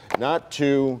 not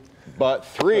two, but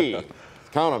three.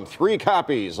 Count them, 3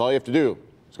 copies. All you have to do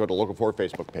is go to the Local 4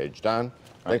 Facebook page. Don,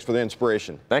 thanks for the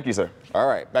inspiration. Thank you, sir. All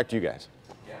right, back to you guys.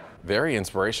 Very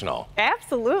inspirational.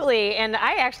 Absolutely. And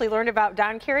I actually learned about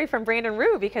Don Carey from Brandon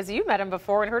Rue because you met him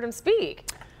before and heard him speak.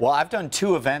 Well, I've done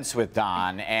 2 events with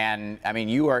Don, and I mean,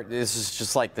 this is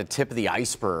just like the tip of the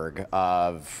iceberg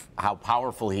of how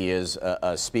powerful he is,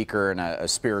 a speaker and a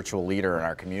spiritual leader in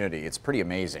our community. It's pretty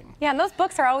amazing. Yeah, and those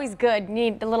books are always good. You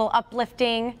need a little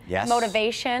uplifting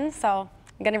motivation, so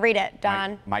I'm going to read it,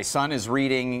 Don. My son is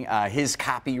reading his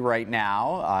copy right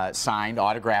now, signed,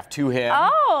 autographed to him.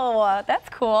 Oh, that's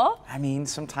cool. I mean,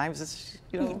 sometimes it's,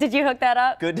 Did you hook that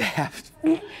up? good to have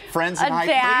friends in A high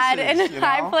dad places. in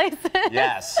high places.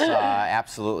 Yes,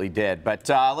 absolutely did. But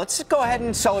let's go ahead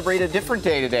and celebrate a different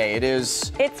day today.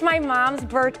 It's my mom's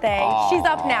birthday. She's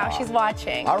up now. She's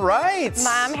watching. All right.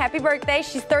 Mom, happy birthday.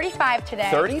 She's 35 today.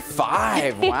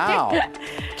 35. Wow.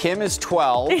 Kim is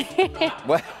 12.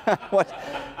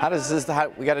 How does this?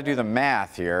 We got to do the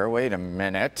math here. Wait a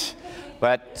minute.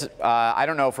 But I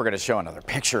don't know if we're going to show another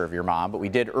picture of your mom, but we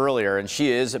did earlier, and she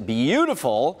is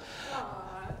beautiful.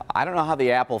 I don't know how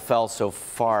the apple fell so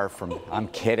far from, I'm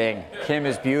kidding. Kim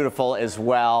is beautiful as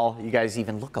well. You guys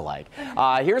even look alike.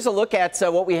 Here's a look at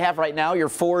what we have right now, your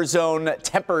 4-zone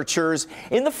temperatures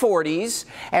in the 40s.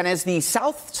 And as the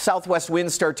southwest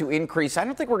winds start to increase, I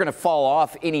don't think we're going to fall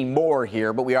off any more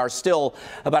here, but we are still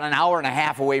about an hour and a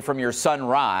half away from your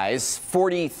sunrise.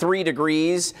 43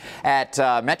 degrees at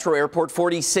Metro Airport,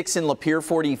 46 in Lapeer,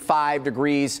 45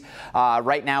 degrees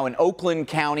right now in Oakland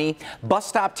County. Bus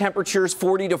stop temperatures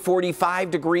 40 to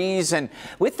 45 degrees, and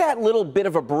with that little bit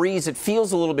of a breeze, it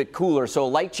feels a little bit cooler. So a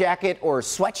light jacket or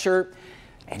sweatshirt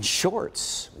and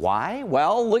shorts. Why?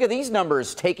 Well, look at these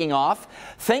numbers taking off.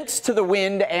 Thanks to the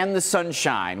wind and the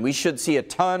sunshine, we should see a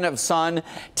ton of sun,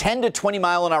 10 to 20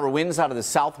 mile-an-hour winds out of the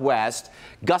southwest,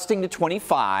 gusting to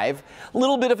 25. A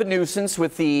little bit of a nuisance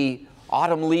with the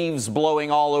autumn leaves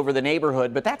blowing all over the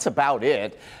neighborhood, but that's about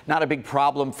it. Not a big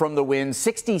problem from the wind.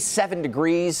 67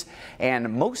 degrees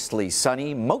and mostly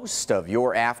sunny most of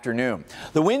your afternoon.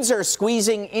 The winds are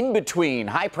squeezing in between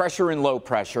high pressure and low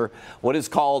pressure, what is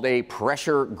called a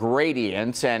pressure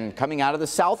gradient, and coming out of the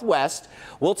southwest.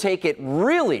 We'll take it.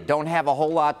 Really don't have a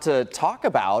whole lot to talk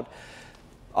about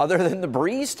other than the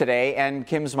breeze today and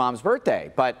Kim's mom's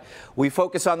birthday. But we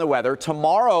focus on the weather.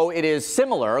 Tomorrow it is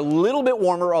similar, a little bit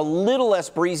warmer, a little less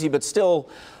breezy, but still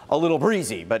a little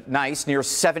breezy, but nice, near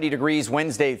 70 degrees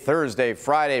Wednesday, Thursday,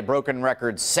 Friday, broken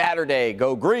record Saturday,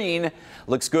 go green.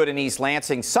 Looks good in East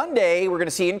Lansing. Sunday, we're going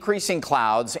to see increasing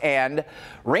clouds and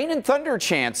rain and thunder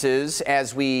chances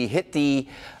as we hit the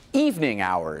evening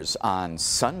hours on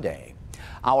Sunday.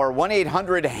 Our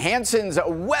 1-800-Hanson's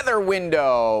weather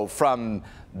window from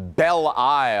Belle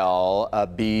Isle, a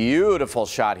beautiful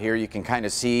shot here. You can kind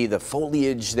of see the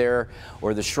foliage there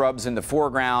or the shrubs in the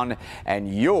foreground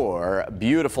and your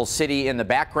beautiful city in the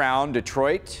background,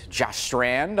 Detroit. Josh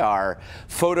Strand, our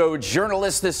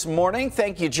photojournalist this morning.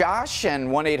 Thank you, Josh. And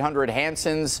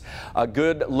 1-800-Hanson's, a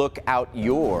good look out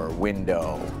your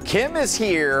window. Kim is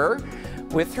here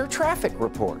with her traffic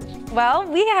report. Well,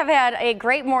 we have had a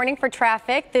great morning for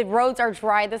traffic. The roads are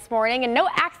dry this morning and no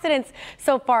accidents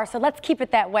so far, so let's keep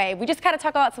it that way. We just got to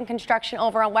talk about some construction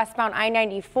over on westbound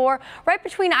I-94, right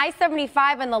between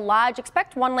I-75 and the Lodge.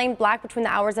 Expect one lane block between the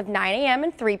hours of 9 a.m.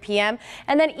 and 3 p.m.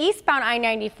 And then eastbound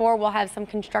I-94 will have some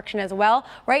construction as well.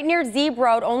 Right near Zeeb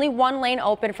Road, only one lane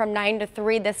open from 9 to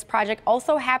 3. This project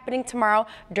also happening tomorrow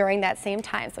during that same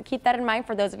time. So keep that in mind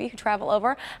for those of you who travel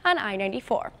over on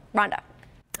I-94. Rhonda.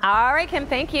 All right, Kim,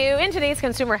 thank you. In today's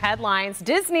consumer headlines,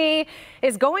 Disney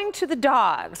is going to the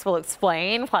dogs. We'll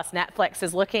explain. Plus, Netflix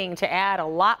is looking to add a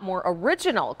lot more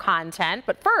original content.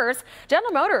 But first,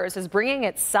 General Motors is bringing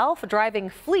its self-driving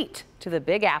fleet to the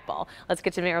Big Apple. Let's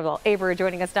get to Maribel Avery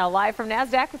joining us now live from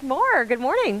NASDAQ with more. Good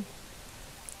morning.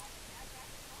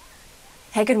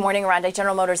 Hey, good morning, Rhonda.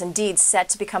 General Motors indeed set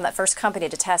to become that first company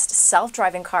to test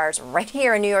self-driving cars right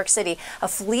here in New York City. A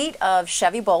fleet of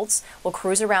Chevy Bolts will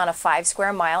cruise around a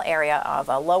 5-square-mile area of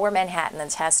lower Manhattan and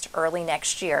test early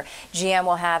next year. GM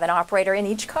will have an operator in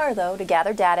each car, though, to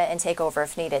gather data and take over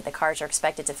if needed. The cars are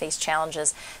expected to face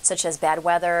challenges such as bad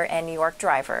weather and New York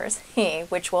drivers,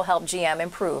 which will help GM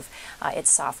improve its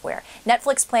software.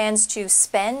 Netflix plans to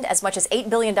spend as much as $8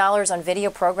 billion on video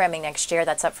programming next year.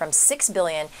 That's up from $6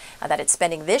 billion that it's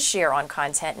spending this year on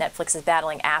content. Netflix is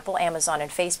battling Apple, Amazon,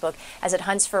 and Facebook as it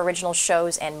hunts for original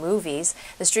shows and movies.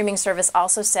 The streaming service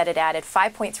also said it added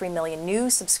 5.3 million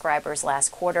new subscribers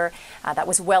last quarter. That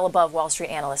was well above Wall Street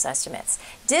analyst estimates.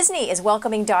 Disney is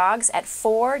welcoming dogs at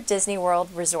 4 Disney World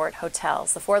Resort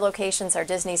hotels. The 4 locations are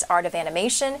Disney's Art of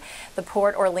Animation, the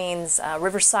Port Orleans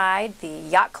Riverside, the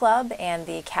Yacht Club, and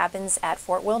the Cabins at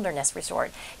Fort Wilderness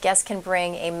Resort. Guests can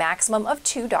bring a maximum of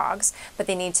 2 dogs, but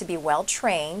they need to be well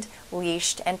trained, leashed,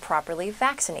 and properly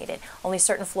vaccinated. Only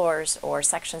certain floors or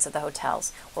sections of the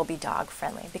hotels will be dog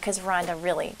friendly. Because Rhonda,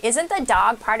 really, isn't the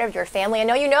dog part of your family? I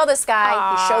know you know this guy.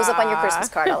 Aww. He shows up on your Christmas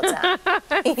card all the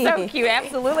time. So cute.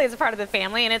 Absolutely, it's a part of the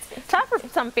family, and it's tough for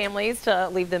some families to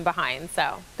leave them behind.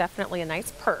 So definitely a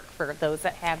nice perk for those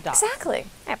that have dogs. Exactly.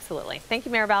 Absolutely. Thank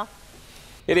you, Maribel.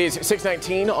 It is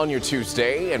 6:19 on your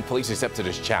Tuesday, and police accepted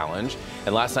his challenge.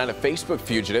 And last night, a Facebook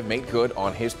fugitive made good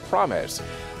on his promise.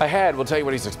 Ahead, we'll tell you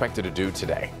what he's expected to do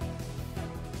today.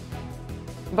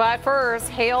 But first,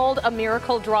 hailed a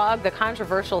miracle drug, the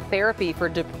controversial therapy for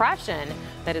depression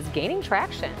that is gaining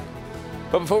traction.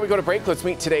 But before we go to break, let's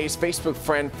meet today's Facebook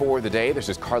friend for the day. This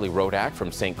is Carly Rodak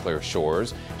from St. Clair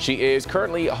Shores. She is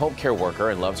currently a home care worker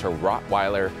and loves her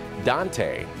Rottweiler,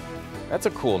 Dante. That's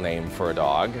a cool name for a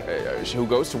dog who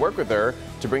goes to work with her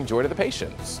to bring joy to the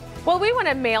patients. Well, we want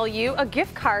to mail you a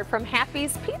gift card from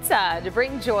Happy's Pizza to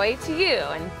bring joy to you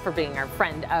and for being our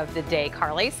friend of the day,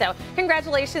 Carly. So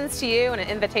congratulations to you and an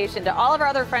invitation to all of our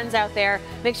other friends out there.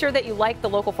 Make sure that you like the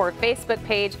Local 4 Facebook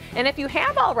page. And if you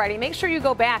have already, make sure you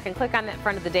go back and click on that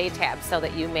Friend of the Day tab so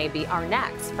that you may be our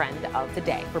next Friend of the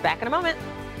Day. We're back in a moment.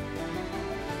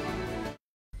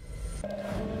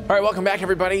 All right, welcome back,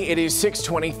 everybody. It is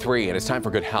 6:23, and it's time for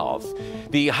Good Health.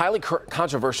 The highly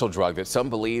controversial drug that some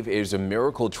believe is a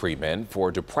miracle treatment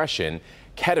for depression,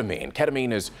 ketamine.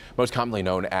 Ketamine is most commonly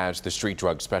known as the street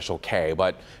drug Special K,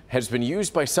 but has been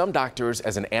used by some doctors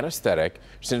as an anesthetic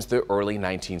since the early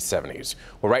 1970s.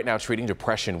 Well, right now, treating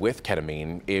depression with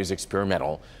ketamine is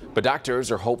experimental, but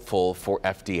doctors are hopeful for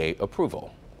FDA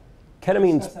approval.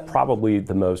 Ketamine's probably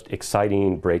the most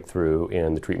exciting breakthrough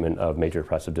in the treatment of major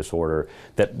depressive disorder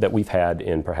that we've had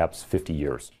in perhaps 50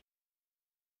 years.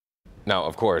 Now,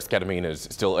 of course, ketamine is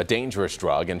still a dangerous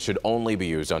drug and should only be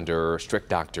used under strict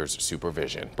doctor's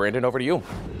supervision. Brandon, over to you.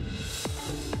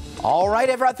 All right,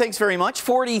 Everett, thanks very much.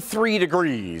 43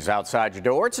 degrees outside your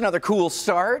door. It's another cool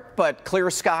start, but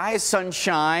clear skies,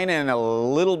 sunshine, and a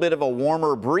little bit of a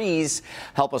warmer breeze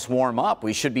help us warm up.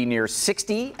 We should be near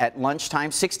 60 at lunchtime,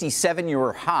 67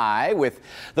 your high, with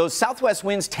those southwest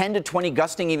winds 10 to 20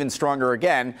 gusting even stronger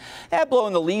again.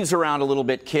 Blowing the leaves around a little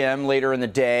bit, Kim, later in the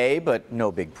day, but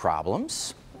no big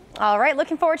problems. All right,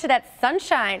 looking forward to that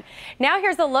sunshine. Now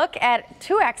here's a look at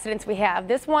 2 accidents we have.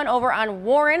 This one over on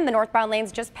Warren, the northbound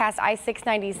lanes just past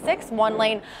I-696, 1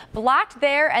 lane blocked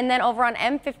there, and then over on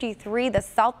M53, the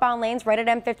southbound lanes right at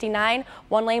M59,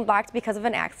 1 lane blocked because of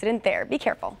an accident there. Be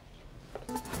careful.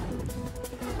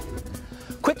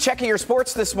 Quick check of your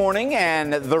sports this morning,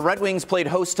 and the Red Wings played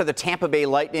host to the Tampa Bay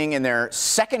Lightning in their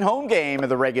second home game of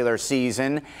the regular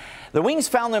season. The Wings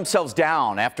found themselves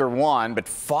down after 1, but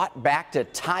fought back to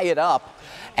tie it up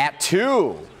at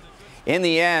 2. In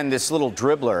the end, this little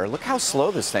dribbler, look how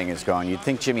slow this thing is going. You'd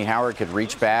think Jimmy Howard could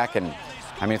reach back and,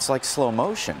 I mean, it's like slow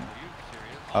motion.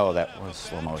 Oh, that was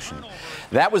slow motion.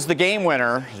 That was the game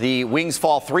winner. The Wings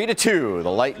fall 3-2.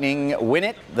 The Lightning win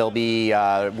it.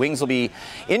 Wings will be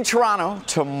in Toronto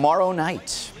tomorrow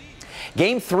night.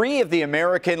 Game 3 of the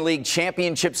American League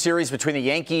Championship Series between the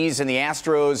Yankees and the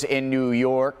Astros in New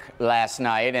York last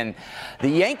night. And the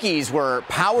Yankees were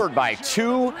powered by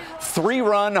 2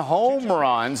 3-run home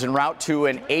runs en route to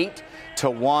an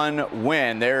 8-1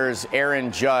 win. There's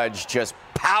Aaron Judge just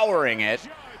powering it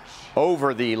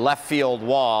over the left field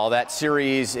wall. That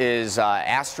series is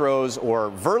Astros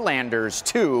or Verlanders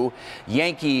 2,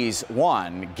 Yankees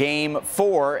 1. Game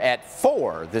 4 at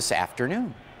 4 this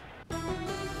afternoon.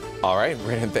 All right,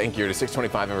 Brandon, thank you. To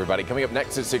 6:25, everybody. Coming up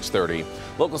next at 6:30,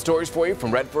 local stories for you from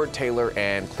Redford, Taylor,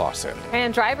 and Clawson.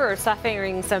 And drivers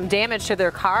suffering some damage to their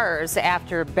cars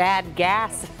after bad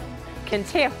gas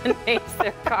contaminates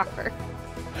their car.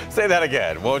 Say that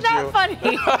again, won't you? Not funny.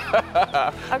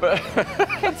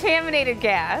 Okay. Contaminated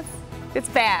gas. It's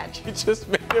bad. You just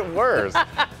made it worse.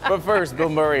 But first, Bill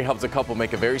Murray helps a couple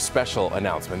make a very special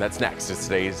announcement. That's next. It's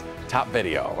today's top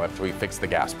video after we fix the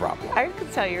gas problem. I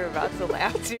could tell you're about to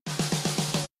laugh too.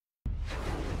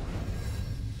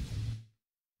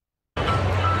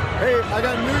 Hey, I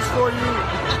got news for you.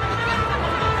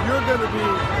 You're gonna be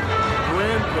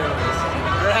grandparents.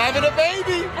 You're having a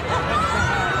baby.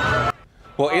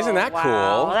 Well, isn't that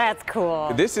wow, cool? That's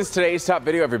cool. This is today's top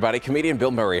video, everybody. Comedian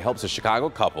Bill Murray helps a Chicago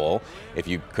couple, if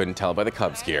you couldn't tell by the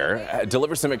Cubs gear,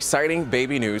 deliver some exciting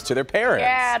baby news to their parents.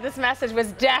 Yeah, this message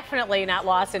was definitely not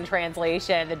lost in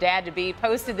translation. The dad-to-be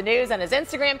posted the news on his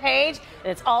Instagram page,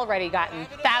 and it's already gotten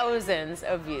thousands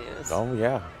of views. Oh,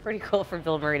 yeah. Pretty cool for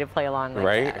Bill Murray to play along with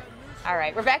Right? that. All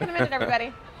right, we're back in a minute,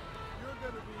 everybody.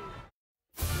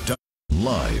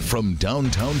 Live from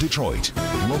downtown Detroit,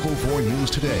 Local 4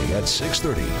 News Today at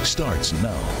 6:30 starts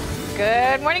now.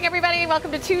 Good morning, everybody.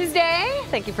 Welcome to Tuesday.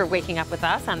 Thank you for waking up with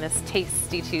us on this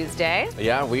Tasty Tuesday.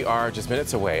 Yeah, we are just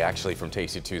minutes away, actually, from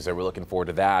Tasty Tuesday. We're looking forward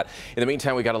to that. In the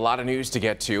meantime, we got a lot of news to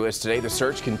get to as today the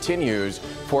search continues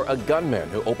for a gunman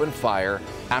who opened fire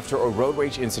after a road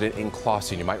rage incident in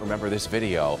Clawson. You might remember this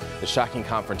video. The shocking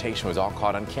confrontation was all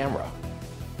caught on camera.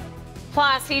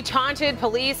 Plus, he taunted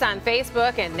police on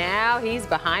Facebook, and now he's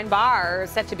behind bars,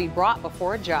 set to be brought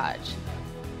before a judge.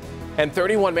 And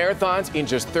 31 marathons in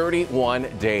just 31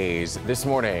 days. This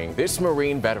morning, this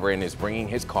Marine veteran is bringing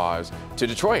his cause to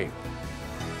Detroit.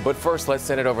 But first, let's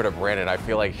send it over to Brandon. I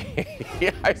feel like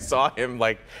I saw him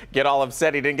get all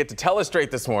upset he didn't get to tell us straight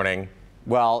this morning.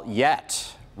 Well,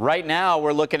 yet. Right now,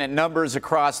 we're looking at numbers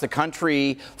across the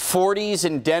country, 40s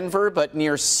in Denver, but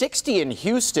near 60 in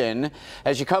Houston.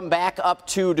 As you come back up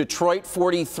to Detroit,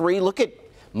 43. Look at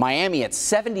Miami at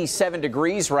 77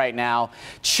 degrees right now.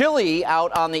 Chilly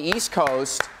out on the East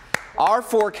Coast. Our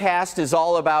forecast is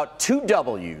all about 2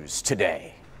 W's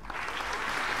today.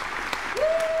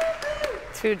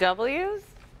 2 W's?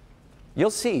 You'll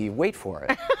see. Wait for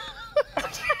it.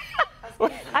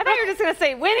 I thought you were just going to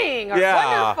say winning or Yeah,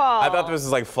 wonderful. I thought this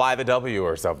was like fly the W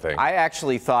or something. I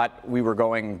actually thought we were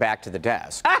going back to the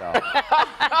desk. So.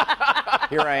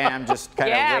 Here I am just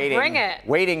kind of waiting. Bring it.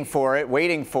 Waiting for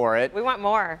it. We want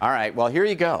more. All right, well, here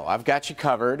you go. I've got you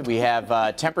covered. We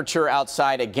have temperature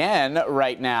outside again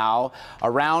right now,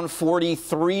 around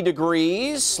 43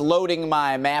 degrees. Loading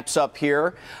my maps up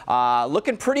here.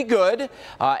 Looking pretty good.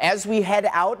 As we head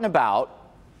out and about,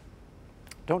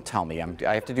 don't tell me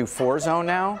I have to do 4-zone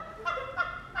now.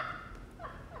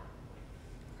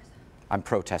 I'm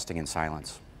protesting in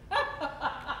silence.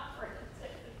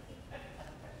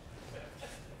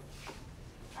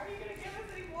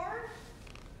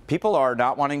 People are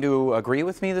not wanting to agree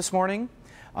with me this morning.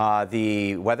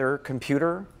 The weather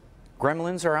computer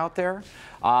gremlins are out there.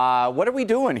 What are we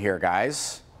doing here,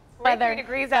 guys? 43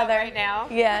 degrees out right now.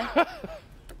 Yeah.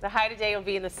 The high today will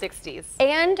be in the 60s.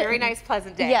 And very nice,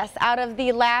 pleasant day. Yes, out of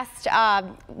the last,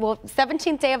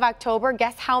 17th day of October,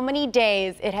 guess how many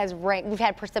days it has rained? We've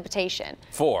had precipitation.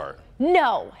 4.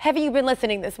 No. Have you been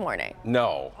listening this morning?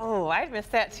 No. Oh, I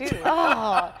missed that too.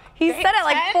 Oh, he said it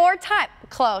like 4 times.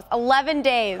 Close. 11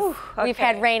 days we've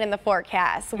had rain in the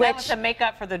forecast. That was to make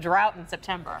up for the drought in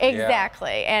September.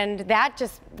 Exactly. And that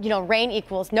just, rain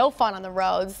equals no fun on the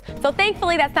roads. So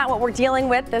thankfully, that's not what we're dealing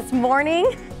with this morning.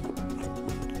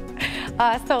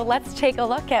 So let's take a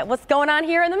look at what's going on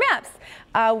here in the maps.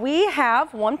 We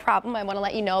have one problem I want to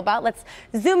let you know about. Let's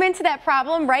zoom into that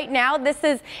problem right now. This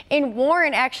is in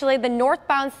Warren, actually, the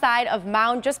northbound side of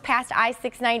Mound, just past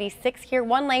I-696 here.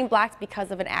 1 lane blocked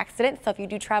because of an accident. So if you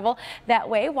do travel that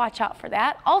way, watch out for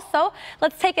that. Also,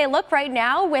 let's take a look right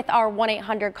now with our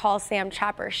 1-800-CALL-SAM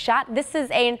Chopper Shot. This is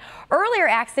an earlier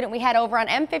accident we had over on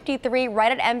M53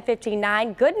 right at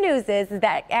M59. Good news is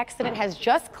that accident has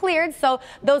just cleared, so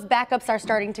those backups are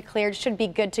starting to clear. Should be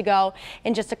good to go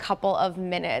in just a couple of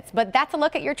minutes. But that's a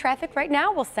look at your traffic right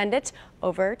now. We'll send it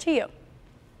over to you.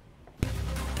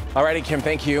 All righty, Kim,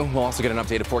 thank you. We'll also get an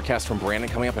updated forecast from Brandon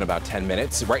coming up in about 10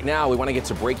 minutes. Right now, we want to get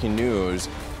to breaking news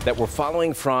that we're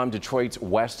following from Detroit's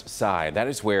west side. That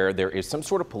is where there is some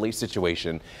sort of police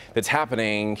situation that's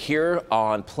happening here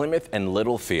on Plymouth and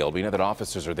Littlefield. We know that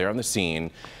officers are there on the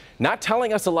scene, not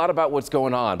telling us a lot about what's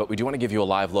going on, but we do want to give you a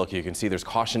live look. You can see there's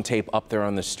caution tape up there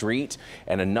on the street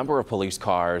and a number of police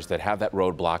cars that have that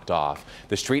road blocked off.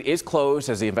 The street is closed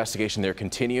as the investigation there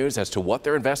continues. As to what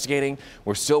they're investigating,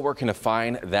 we're still working to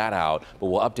find that out, but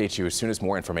we'll update you as soon as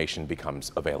more information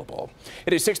becomes available.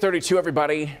 It is 6:32,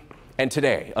 everybody. And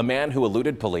today, a man who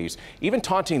eluded police, even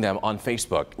taunting them on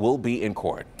Facebook, will be in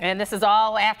court. And this is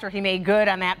all after he made good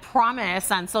on that promise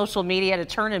on social media to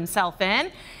turn himself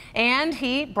in. And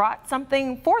he brought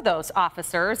something for those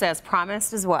officers as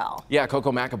promised as well. Yeah,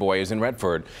 Coco McAvoy is in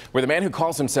Redford, where the man who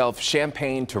calls himself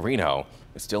Champagne Torino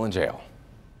is still in jail.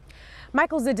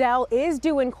 Michael Zedell is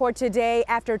due in court today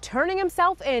after turning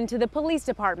himself in to the police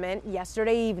department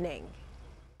yesterday evening.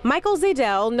 Michael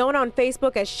Zedell, known on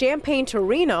Facebook as Champagne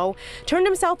Torino, turned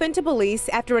himself into police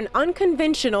after an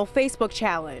unconventional Facebook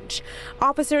challenge.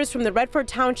 Officers from the Redford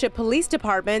Township Police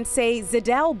Department say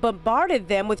Zedell bombarded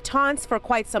them with taunts for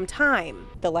quite some time.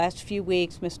 The last few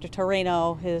weeks, Mr.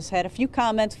 Torino has had a few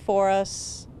comments for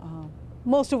us,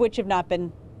 most of which have not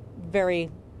been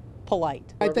very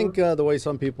polite. I think the way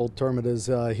some people term it is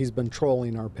he's been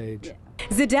trolling our page. Yeah.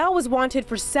 Zedell was wanted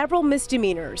for several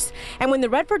misdemeanors, and when the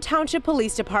Redford Township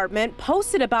Police Department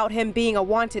posted about him being a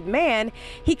wanted man,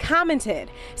 he commented,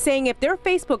 saying if their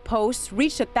Facebook posts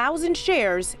reached 1,000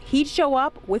 shares, he'd show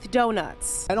up with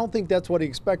donuts. I don't think that's what he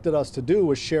expected us to do,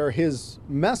 was share his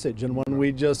message, and when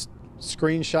we just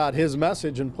screenshot his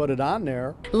message and put it on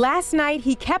there. Last night,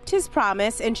 he kept his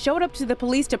promise and showed up to the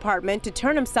police department to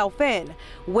turn himself in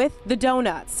with the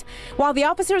donuts. While the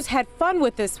officers had fun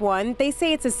with this one, they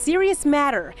say it's a serious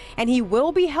matter and he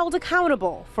will be held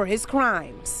accountable for his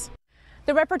crimes.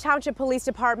 The Redford Township Police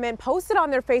Department posted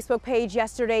on their Facebook page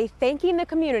yesterday thanking the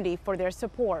community for their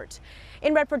support.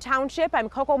 In Redford Township, I'm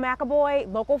Coco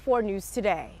McAvoy, Local 4 News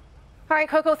Today. All right,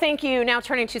 Coco, thank you. Now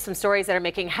turning to some stories that are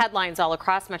making headlines all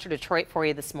across Metro Detroit for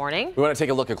you this morning. We want to take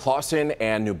a look at Clawson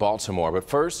and New Baltimore, but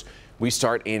first we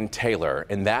start in Taylor,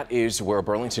 and that is where a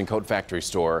Burlington Coat Factory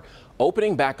store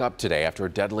opening back up today after a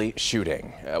deadly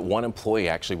shooting. One employee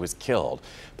actually was killed.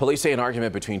 Police say an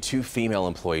argument between two female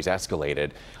employees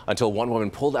escalated until one woman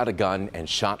pulled out a gun and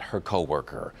shot her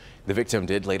co-worker. The victim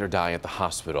did later die at the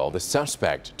hospital. The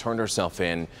suspect turned herself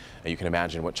in, and you can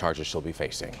imagine what charges she'll be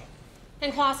facing.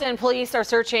 In Clawson, police are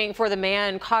searching for the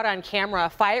man caught on camera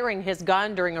firing his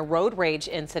gun during a road rage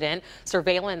incident.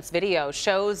 Surveillance video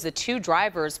shows the two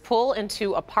drivers pull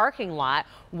into a parking lot.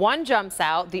 One jumps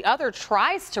out, the other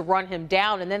tries to run him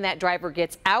down, and then that driver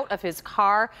gets out of his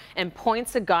car and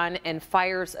points a gun and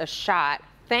fires a shot.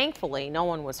 Thankfully, no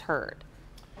one was hurt.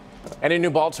 And in New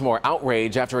Baltimore,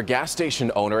 outrage after a gas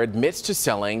station owner admits to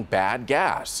selling bad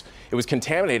gas. It was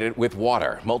contaminated with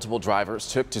water. Multiple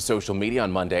drivers took to social media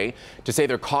on Monday to say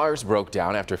their cars broke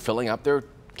down after filling up their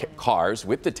cars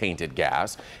with the tainted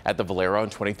gas at the Valero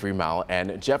and 23 Mile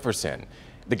and Jefferson.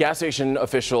 The gas station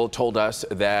official told us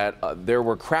that there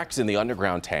were cracks in the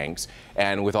underground tanks,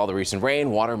 and with all the recent rain,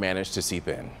 water managed to seep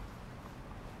in.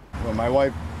 When my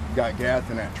wife got gas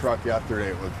in that truck yesterday,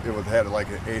 it had like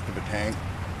an eighth of a tank,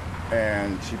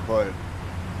 and she put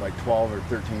like 12 or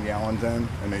 13 gallons in,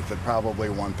 and they said probably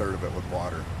 1/3 of it was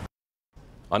water.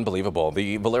 Unbelievable.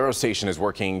 The Valero station is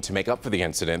working to make up for the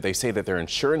incident. They say that their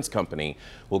insurance company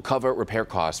will cover repair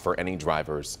costs for any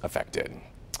drivers affected.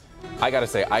 I gotta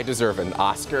say, I deserve an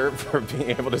Oscar for being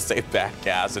able to say bad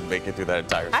gas and make it through that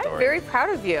entire story. I'm very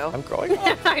proud of you. I'm growing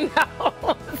up. I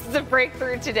know. This is a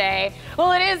breakthrough today.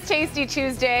 Well, it is Tasty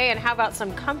Tuesday, and how about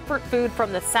some comfort food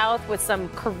from the South with some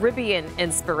Caribbean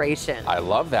inspiration? I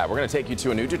love that. We're going to take you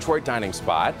to a new Detroit dining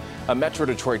spot, a Metro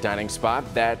Detroit dining spot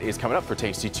that is coming up for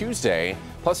Tasty Tuesday.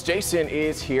 Plus, Jason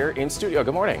is here in studio.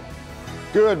 Good morning.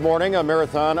 Good morning. A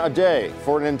marathon a day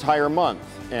for an entire month.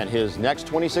 And his next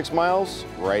 26 miles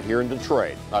right here in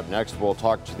Detroit. Up next, we'll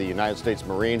talk to the United States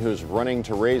Marine who's running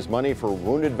to raise money for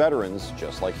wounded veterans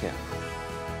just like him.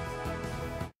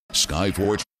 Sky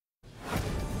 4.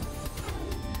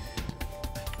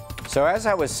 So as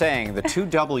I was saying, the two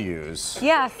W's.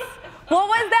 Yes. What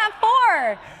was that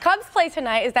for? Cubs play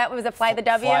tonight. Was it Fly the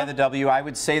W? Fly the W. I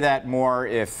would say that more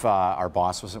if our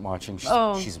boss wasn't watching.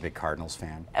 She's a big Cardinals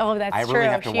fan. Oh, that's true. I really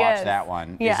have to watch that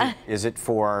one. Yeah. Is it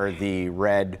for the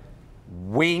Red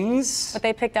Wings? But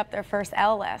they picked up their first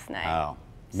L last night. Oh.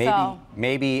 So.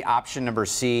 Maybe option number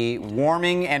C,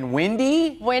 warming and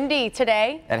windy? Windy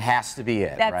today. That has to be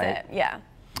it, That's right? it, yeah.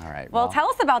 All right. Well, tell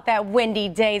us about that windy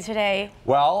day today.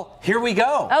 Well, here we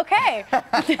go. Okay.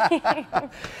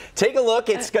 Take a look.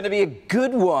 It's going to be a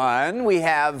good one. We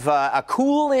have a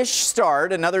coolish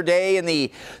start, another day in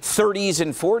the 30s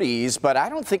and 40s, but I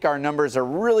don't think our numbers are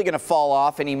really going to fall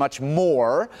off any much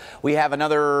more. We have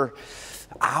another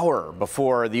hour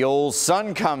before the old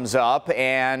sun comes up,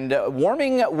 and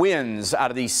warming winds out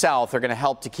of the south are going to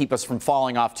help to keep us from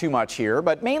falling off too much here,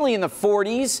 but mainly in the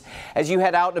 40s. As you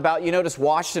head out and about, you notice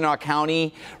Washtenaw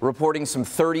County reporting some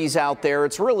 30s out there.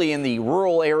 It's really in the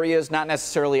rural areas, not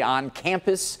necessarily on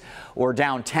campus or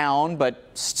downtown, but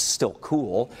still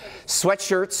cool.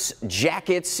 Sweatshirts,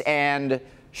 jackets, and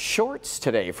shorts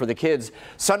today for the kids.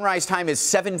 Sunrise time is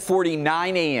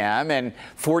 7:49 a.m. and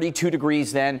 42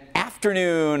 degrees then.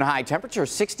 Afternoon high temperature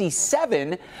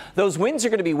 67. Those winds are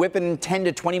going to be whipping 10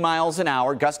 to 20 miles an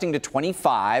hour, gusting to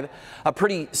 25. A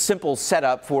pretty simple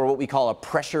setup for what we call a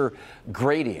pressure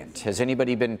gradient. Has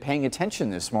anybody been paying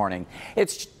attention this morning?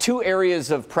 It's two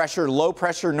areas of pressure: low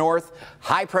pressure north,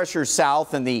 high pressure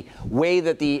south, and the way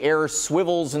that the air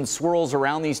swivels and swirls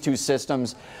around these two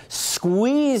systems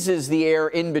squeezes the air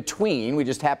in between. We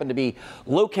just happen to be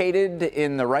located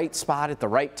in the right spot at the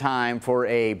right time for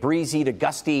a breezy to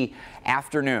gusty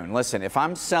afternoon. Listen, if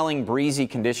I'm selling breezy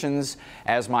conditions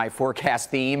as my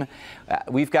forecast theme,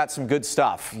 we've got some good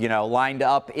stuff, lined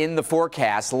up in the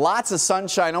forecast. Lots of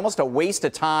sunshine, almost a waste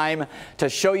of time to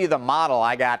show you the model.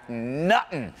 I got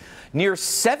nothing. Near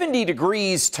 70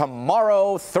 degrees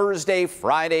tomorrow, Thursday,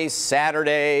 Friday,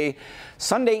 Saturday.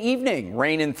 Sunday evening,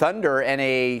 rain and thunder, and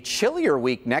a chillier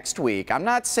week next week. I'm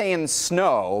not saying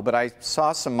snow, but I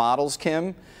saw some models,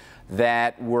 Kim,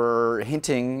 that were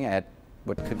hinting at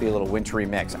what could be a little wintry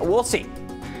mix. We'll see.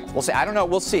 We'll see. I don't know.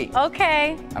 We'll see.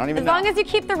 Okay. I don't even know. As long as you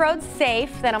keep the roads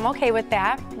safe, then I'm okay with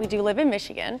that. We do live in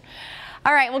Michigan.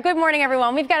 All right, well, good morning,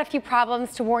 everyone. We've got a few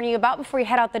problems to warn you about before you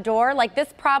head out the door, like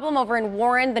this problem over in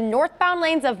Warren, the northbound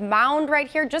lanes of Mound right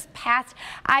here, just past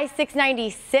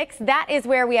I-696. That is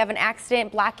where we have an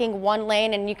accident blocking one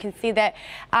lane, and you can see that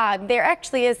there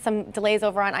actually is some delays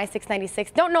over on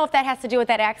I-696. Don't know if that has to do with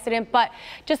that accident, but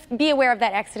just be aware of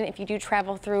that accident if you do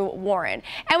travel through Warren.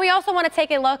 And we also want to take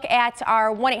a look at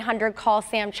our 1-800 Call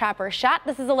Sam Chopper shot.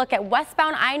 This is a look at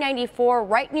westbound I-94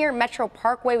 right near Metro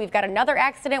Parkway. We've got another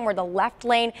accident where the left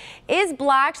lane is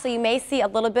blocked, so you may see a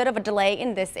little bit of a delay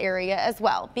in this area as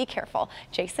well. Be careful.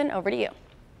 Jason, over to you.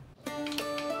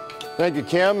 Thank you,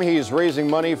 Kim. He's raising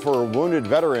money for wounded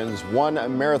veterans, one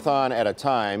marathon at a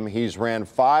time. He's ran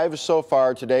 5 so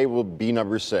far. Today will be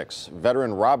number 6.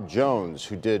 Veteran Rob Jones,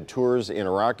 who did tours in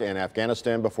Iraq and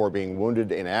Afghanistan before being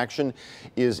wounded in action,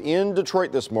 is in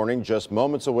Detroit this morning, just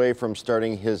moments away from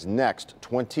starting his next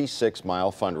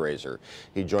 26-mile fundraiser.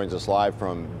 He joins us live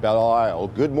from Belle Isle.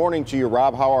 Good morning to you,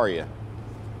 Rob. How are you?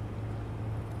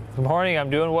 Good morning. I'm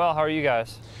doing well. How are you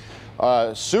guys?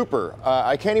 Super.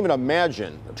 I can't even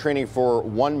imagine training for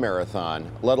one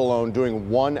marathon, let alone doing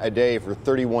one a day for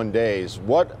 31 days.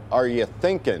 What are you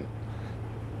thinking?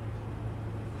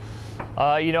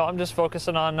 I'm just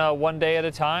focusing on one day at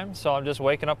a time. So I'm just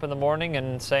waking up in the morning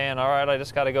and saying, all right, I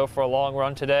just got to go for a long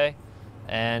run today.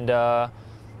 And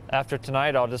after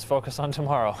tonight, I'll just focus on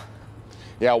tomorrow.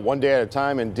 Yeah, one day at a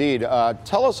time, indeed.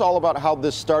 Tell us all about how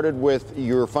this started with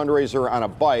your fundraiser on a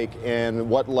bike and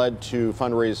what led to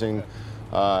fundraising,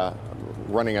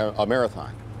 running a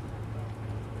marathon.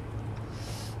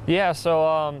 Yeah,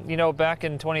 so, back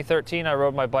in 2013, I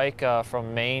rode my bike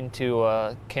from Maine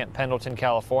to Camp Pendleton,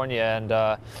 California, and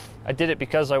I did it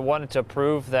because I wanted to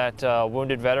prove that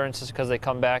wounded veterans, just because they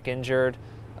come back injured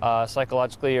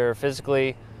psychologically or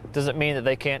physically, doesn't mean that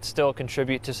they can't still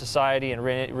contribute to society and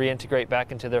reintegrate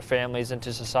back into their families,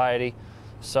 into society.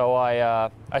 So I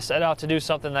set out to do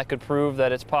something that could prove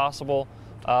that it's possible,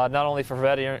 not only for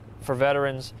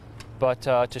veterans, but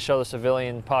to show the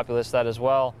civilian populace that as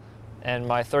well. And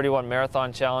my 31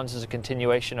 Marathon Challenge is a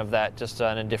continuation of that, just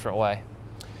in a different way.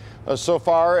 So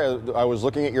far, I was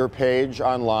looking at your page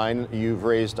online. You've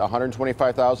raised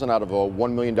 $125,000 out of a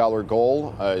 $1 million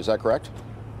goal. Is that correct?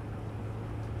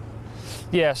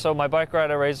 Yeah, so my bike ride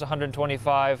I raised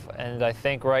 125, and I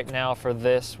think right now for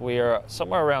this we are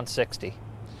somewhere around 60.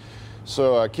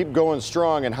 So keep going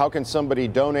strong. And how can somebody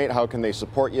donate? How can they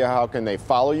support you? How can they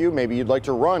follow you? Maybe you'd like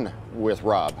to run with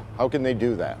Rob. How can they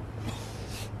do that?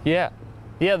 Yeah,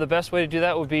 the best way to do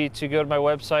that would be to go to my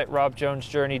website,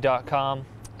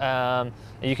 robjonesjourney.com.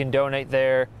 You can donate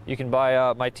there. You can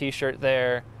buy my t-shirt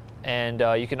there. And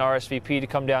you can RSVP to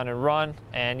come down and run.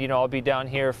 And, I'll be down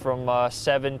here from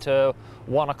 7 to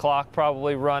 1 o'clock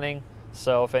probably running.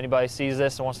 So if anybody sees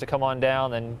this and wants to come on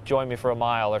down, then join me for a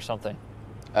mile or something.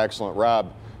 Excellent.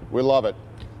 Rob, we love it.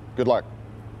 Good luck.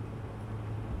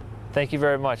 Thank you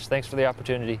very much. Thanks for the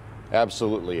opportunity.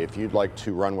 Absolutely. If you'd like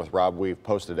to run with Rob, we've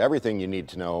posted everything you need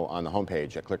to know on the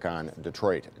homepage at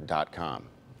clickondetroit.com.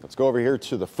 Let's go over here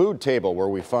to the food table where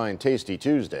we find Tasty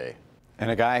Tuesday.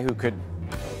 And a guy who could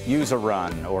use a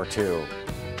run or two.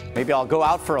 Maybe I'll go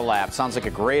out for a lap. Sounds like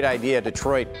a great idea,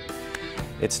 Detroit.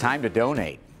 It's time to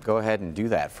donate. Go ahead and do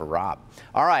that for Rob.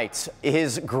 All right,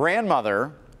 his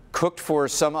grandmother cooked for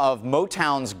some of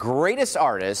Motown's greatest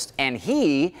artists, and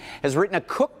he has written a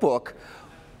cookbook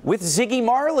with Ziggy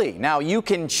Marley. Now you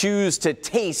can choose to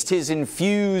taste his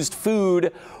infused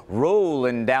food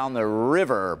rolling down the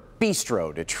river.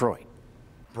 Bistro Detroit.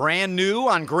 Brand new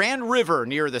on Grand River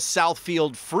near the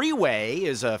Southfield Freeway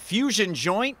is a fusion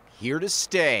joint here to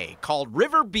stay called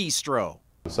River Bistro.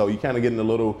 So you kind of getting a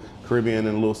little Caribbean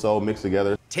and a little soul mixed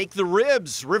together. Take the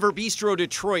ribs. River Bistro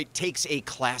Detroit takes a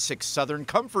classic Southern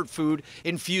comfort food,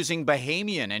 infusing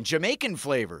Bahamian and Jamaican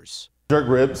flavors. Jerk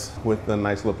ribs with the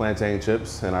nice little plantain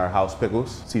chips and our house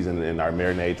pickles, seasoned in our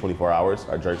marinade 24 hours,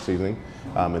 our jerk seasoning,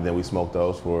 and then we smoke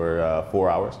those for 4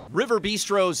 hours. River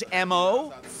Bistro's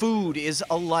MO, food is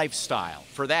a lifestyle.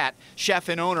 For that, chef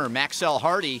and owner Maxell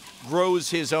Hardy grows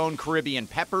his own Caribbean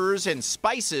peppers and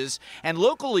spices and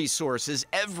locally sources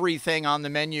everything on the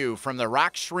menu, from the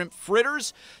rock shrimp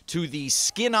fritters to the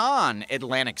skin-on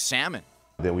Atlantic salmon.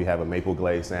 Then we have a maple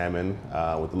glazed salmon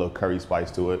with a little curry spice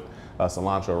to it.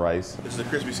 Cilantro rice. This is the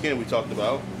crispy skin we talked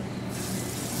about.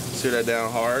 Sear that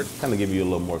down hard. Kind of give you a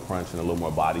little more crunch and a little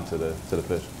more body to the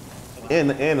fish.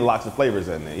 And lots of flavors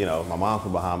in it. You know, my mom's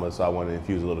from Bahamas, so I wanted to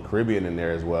infuse a little Caribbean in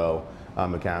there as well.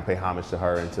 And kind of pay homage to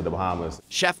her and to the Bahamas.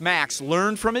 Chef Max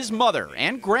learned from his mother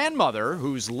and grandmother,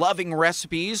 whose loving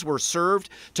recipes were served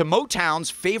to Motown's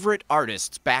favorite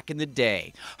artists back in the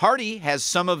day. Hardy has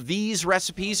some of these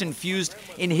recipes infused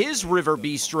in his River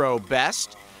Bistro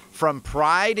best. From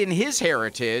pride in his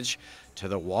heritage to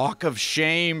the walk of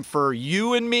shame for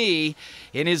you and me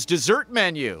in his dessert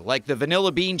menu, like the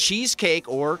vanilla bean cheesecake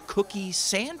or cookie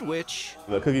sandwich.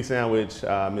 The cookie sandwich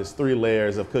is 3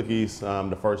 layers of cookies.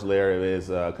 The first layer is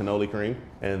cannoli cream,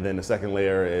 and then the second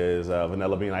layer is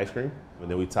vanilla bean ice cream. And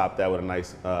then we top that with a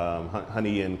nice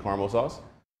honey and caramel sauce.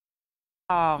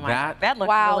 Oh my, that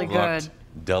looked really good.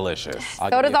 Delicious.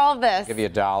 So does all of this. Give you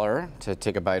 $1 to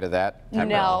take a bite of that.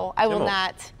 No, I will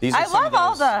not. These are I some love of all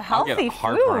those the healthy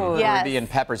food. Caribbean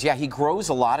peppers. Yeah, he grows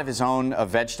a lot of his own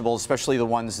vegetables, especially the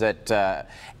ones that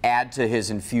add to his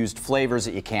infused flavors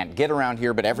that you can't get around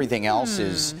here, but everything else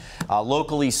is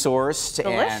locally sourced.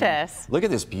 Delicious. And look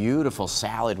at this beautiful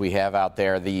salad we have out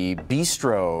there, the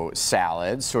bistro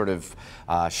salad, sort of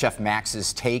Chef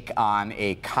Max's take on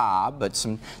a Cobb, but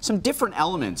some different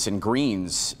elements and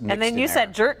greens mixed And then you in there.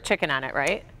 said jerk chicken on it,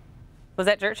 right? Was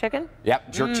that jerk chicken?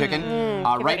 Yep, jerk chicken.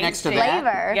 Right next to flavor.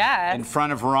 that, yes. in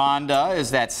front of Rhonda,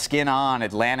 is that skin-on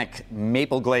Atlantic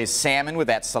maple glazed salmon with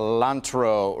that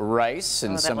cilantro rice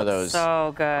and some of those.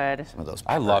 So good. Some of those.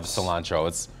 I love cilantro.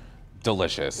 It's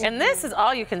delicious. And this is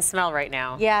all you can smell right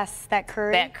now. Yes, that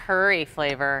curry. That curry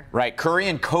flavor. Right, curry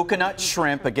and coconut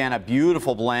shrimp. Again, a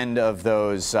beautiful blend of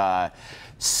those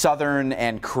Southern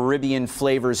and Caribbean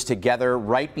flavors together.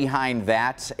 Right behind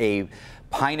that, a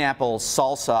pineapple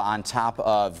salsa on top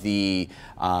of the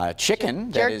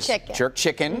chicken. Jerk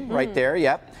chicken right there,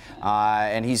 yep.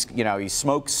 And he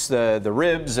smokes the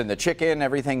ribs and the chicken,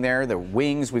 everything there, the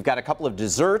wings. We've got a couple of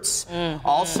desserts.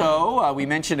 Also, we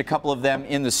mentioned a couple of them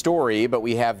in the story, but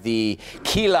we have the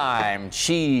key lime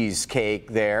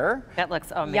cheesecake there. That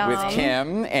looks amazing. With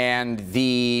Kim, and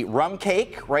the rum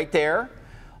cake right there.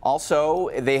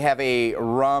 Also, they have a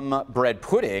rum bread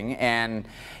pudding, and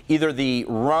either the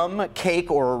rum cake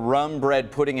or rum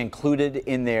bread pudding included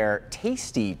in their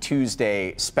Tasty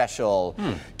Tuesday special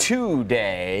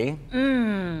 2-day.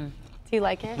 Do you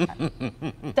like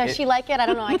it? Does she like it? I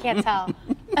don't know. I can't tell.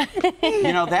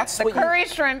 You know, that's the curry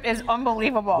shrimp is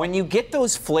unbelievable. When you get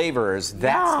those flavors,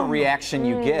 that's the reaction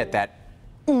you get. That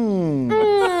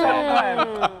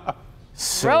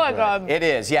So really good. It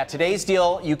is. Yeah, today's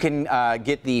deal, you can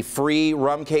get the free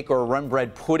rum cake or rum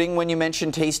bread pudding when you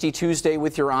mention Tasty Tuesday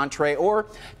with your entree, or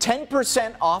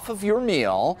 10% off of your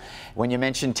meal when you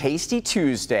mention Tasty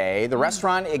Tuesday. The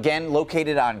restaurant, again,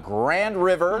 located on Grand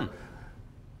River.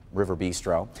 River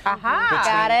Bistro.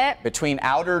 Got it. Between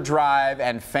Outer Drive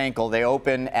and Fenkell. They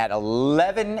open at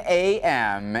 11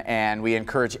 a.m. and we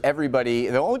encourage everybody.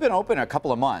 They've only been open a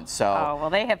couple of months, so well,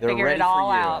 they have figured ready it all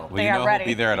for you. out. Well, They you are know ready.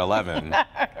 he'll be there at 11.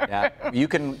 Yeah, you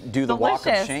can do the walk of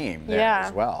Delicious. shame there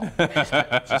as well.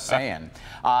 Just saying.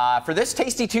 For this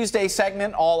Tasty Tuesday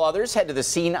segment, all others, head to the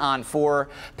Scene on 4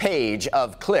 page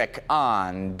of Click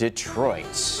on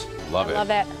Detroit. Love it. Love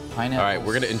it. I know. All right,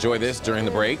 we're going to enjoy this during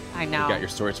the break. I know. We've got your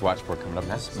story to watch for coming up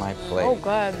next. That's my plate. Oh,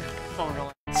 good.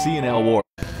 CNL War.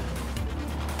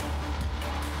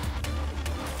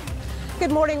 Good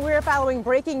Good morning. We're following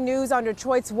breaking news on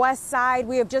Detroit's west side.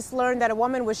 We have just learned that a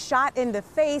woman was shot in the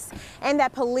face and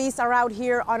that police are out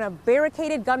here on a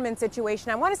barricaded gunman situation.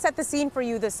 I want to set the scene for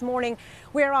you this morning.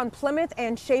 We're on Plymouth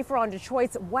and Schaefer on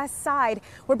Detroit's west side.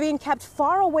 We're being kept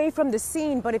far away from the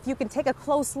scene, but if you can take a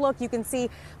close look, you can see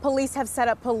police have set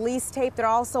up police tape. There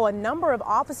are also a number of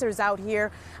officers out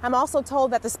here. I'm also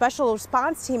told that the special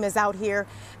response team is out here.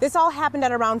 This all happened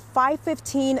at around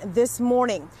 5:15 this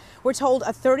morning. We're told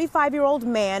a 35-year-old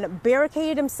man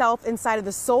barricaded himself inside of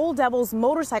the Soul Devils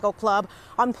Motorcycle Club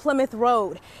on Plymouth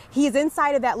Road. He is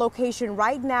inside of that location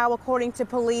right now, according to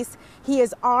police. He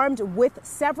is armed with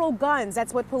several guns.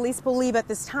 That's what police believe at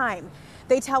this time.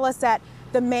 They tell us that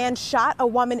the man shot a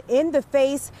woman in the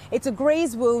face. It's a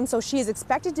graze wound, so she is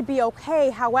expected to be okay.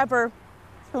 However,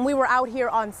 when we were out here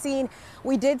on scene,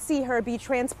 we did see her be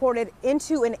transported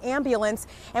into an ambulance,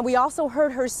 and we also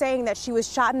heard her saying that she was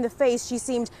shot in the face. She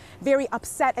seemed very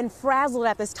upset and frazzled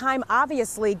at this time,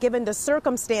 obviously, given the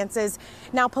circumstances.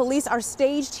 Now, police are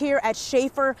staged here at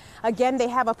Schaefer. Again, they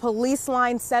have a police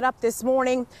line set up this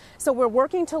morning. So we're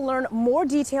working to learn more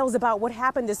details about what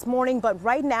happened this morning, but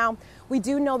right now, we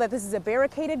do know that this is a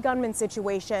barricaded gunman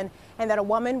situation and that a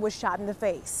woman was shot in the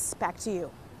face. Back to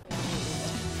you.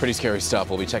 Pretty scary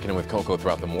stuff. We'll be checking in with Coco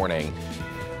throughout the morning.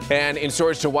 And in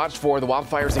stories to watch for, the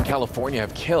wildfires in California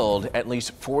have killed at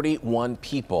least 41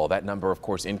 people. That number, of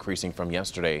course, increasing from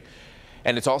yesterday.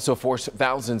 And it's also forced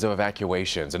thousands of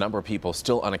evacuations, a number of people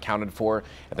still unaccounted for,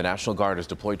 and the National Guard has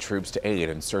deployed troops to aid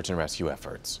in search and rescue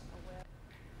efforts.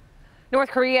 North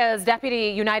Korea's Deputy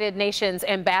United Nations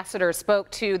ambassador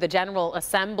spoke to the General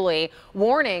Assembly,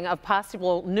 warning of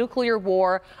possible nuclear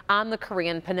war on the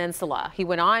Korean peninsula. He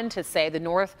went on to say the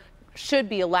North should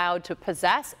be allowed to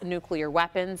possess nuclear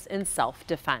weapons in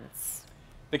self-defense.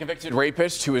 The convicted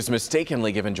rapist who is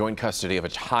mistakenly given joint custody of a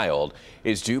child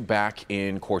is due back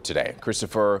in court today.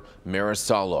 Christopher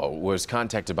Marisalo was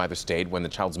contacted by the state when the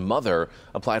child's mother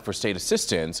applied for state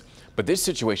assistance, but this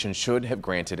situation should have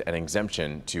granted an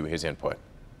exemption to his input.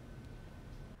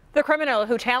 The criminal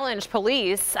who challenged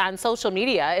police on social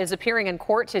media is appearing in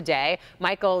court today.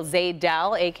 Michael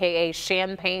Zadell, a.k.a.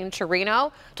 Champagne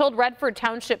Torino, told Redford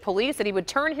Township Police that he would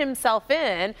turn himself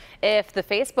in if the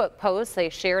Facebook posts they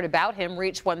shared about him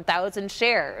reached 1,000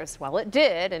 shares. Well, it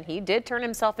did, and he did turn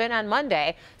himself in on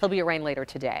Monday. He'll be arraigned later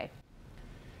today.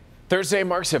 Thursday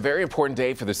marks a very important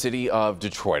day for the city of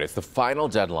Detroit. It's the final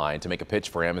deadline to make a pitch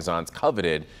for Amazon's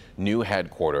coveted new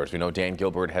headquarters. We know Dan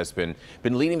Gilbert has been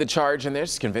leading the charge in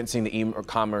this, convincing the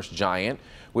e-commerce giant,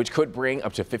 which could bring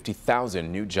up to 50,000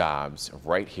 new jobs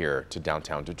right here to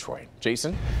downtown Detroit.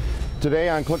 Jason? Today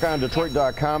on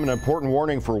ClickOnDetroit.com, an important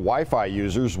warning for Wi-Fi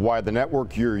users, why the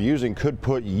network you're using could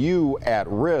put you at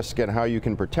risk and how you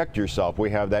can protect yourself.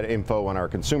 We have that info on our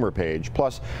consumer page.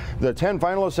 Plus, the 10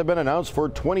 finalists have been announced for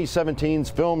 2017's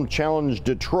Film Challenge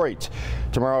Detroit.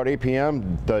 Tomorrow at 8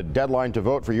 p.m., the deadline to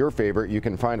vote for your favorite. You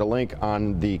can find a link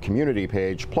on the community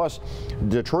page. Plus,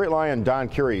 Detroit Lion Don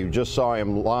Carey, you just saw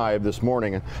him live this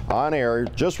morning on air,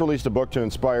 just released a book to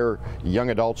inspire young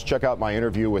adults. Check out my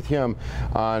interview with him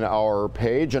on our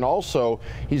page. And also,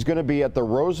 he's going to be at the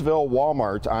Roseville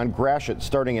Walmart on Gratiot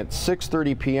starting at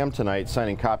 6:30 p.m. tonight,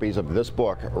 signing copies of this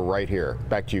book right here.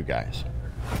 Back to you guys.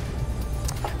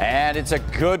 And it's a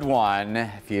good one.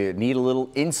 If you need a little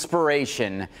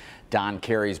inspiration, Don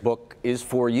Carey's book is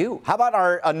for you. How about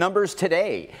our numbers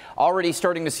today? Already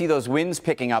starting to see those winds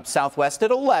picking up. Southwest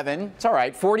at 11. It's all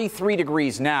right. 43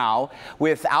 degrees now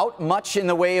without much in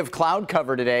the way of cloud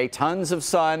cover today. Tons of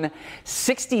sun.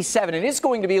 67. It is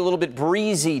going to be a little bit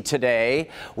breezy today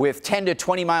with 10 to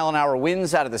 20 mile an hour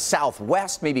winds out of the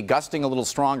southwest, maybe gusting a little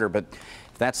stronger. But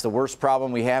if that's the worst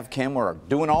problem we have, Kim, we're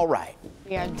doing all right.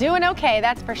 We are doing okay,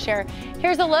 that's for sure.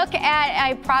 Here's a look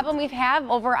at a problem we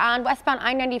have over on westbound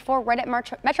I-94 right at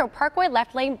Metro Parkway.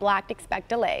 Left lane blocked, expect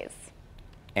delays.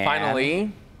 And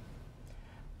finally,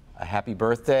 a happy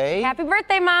birthday. Happy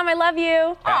birthday, Mom. I love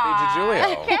you. Happy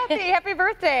DiGiulio. Kathy, happy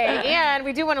birthday. And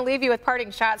we do want to leave you with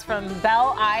parting shots from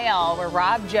Belle Isle, where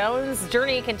Rob Jones'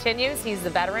 journey continues. He's the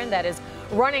veteran that is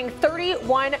running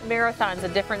 31 marathons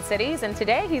in different cities. And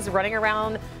today he's running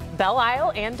around Belle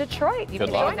Isle and Detroit. You can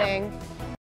join him.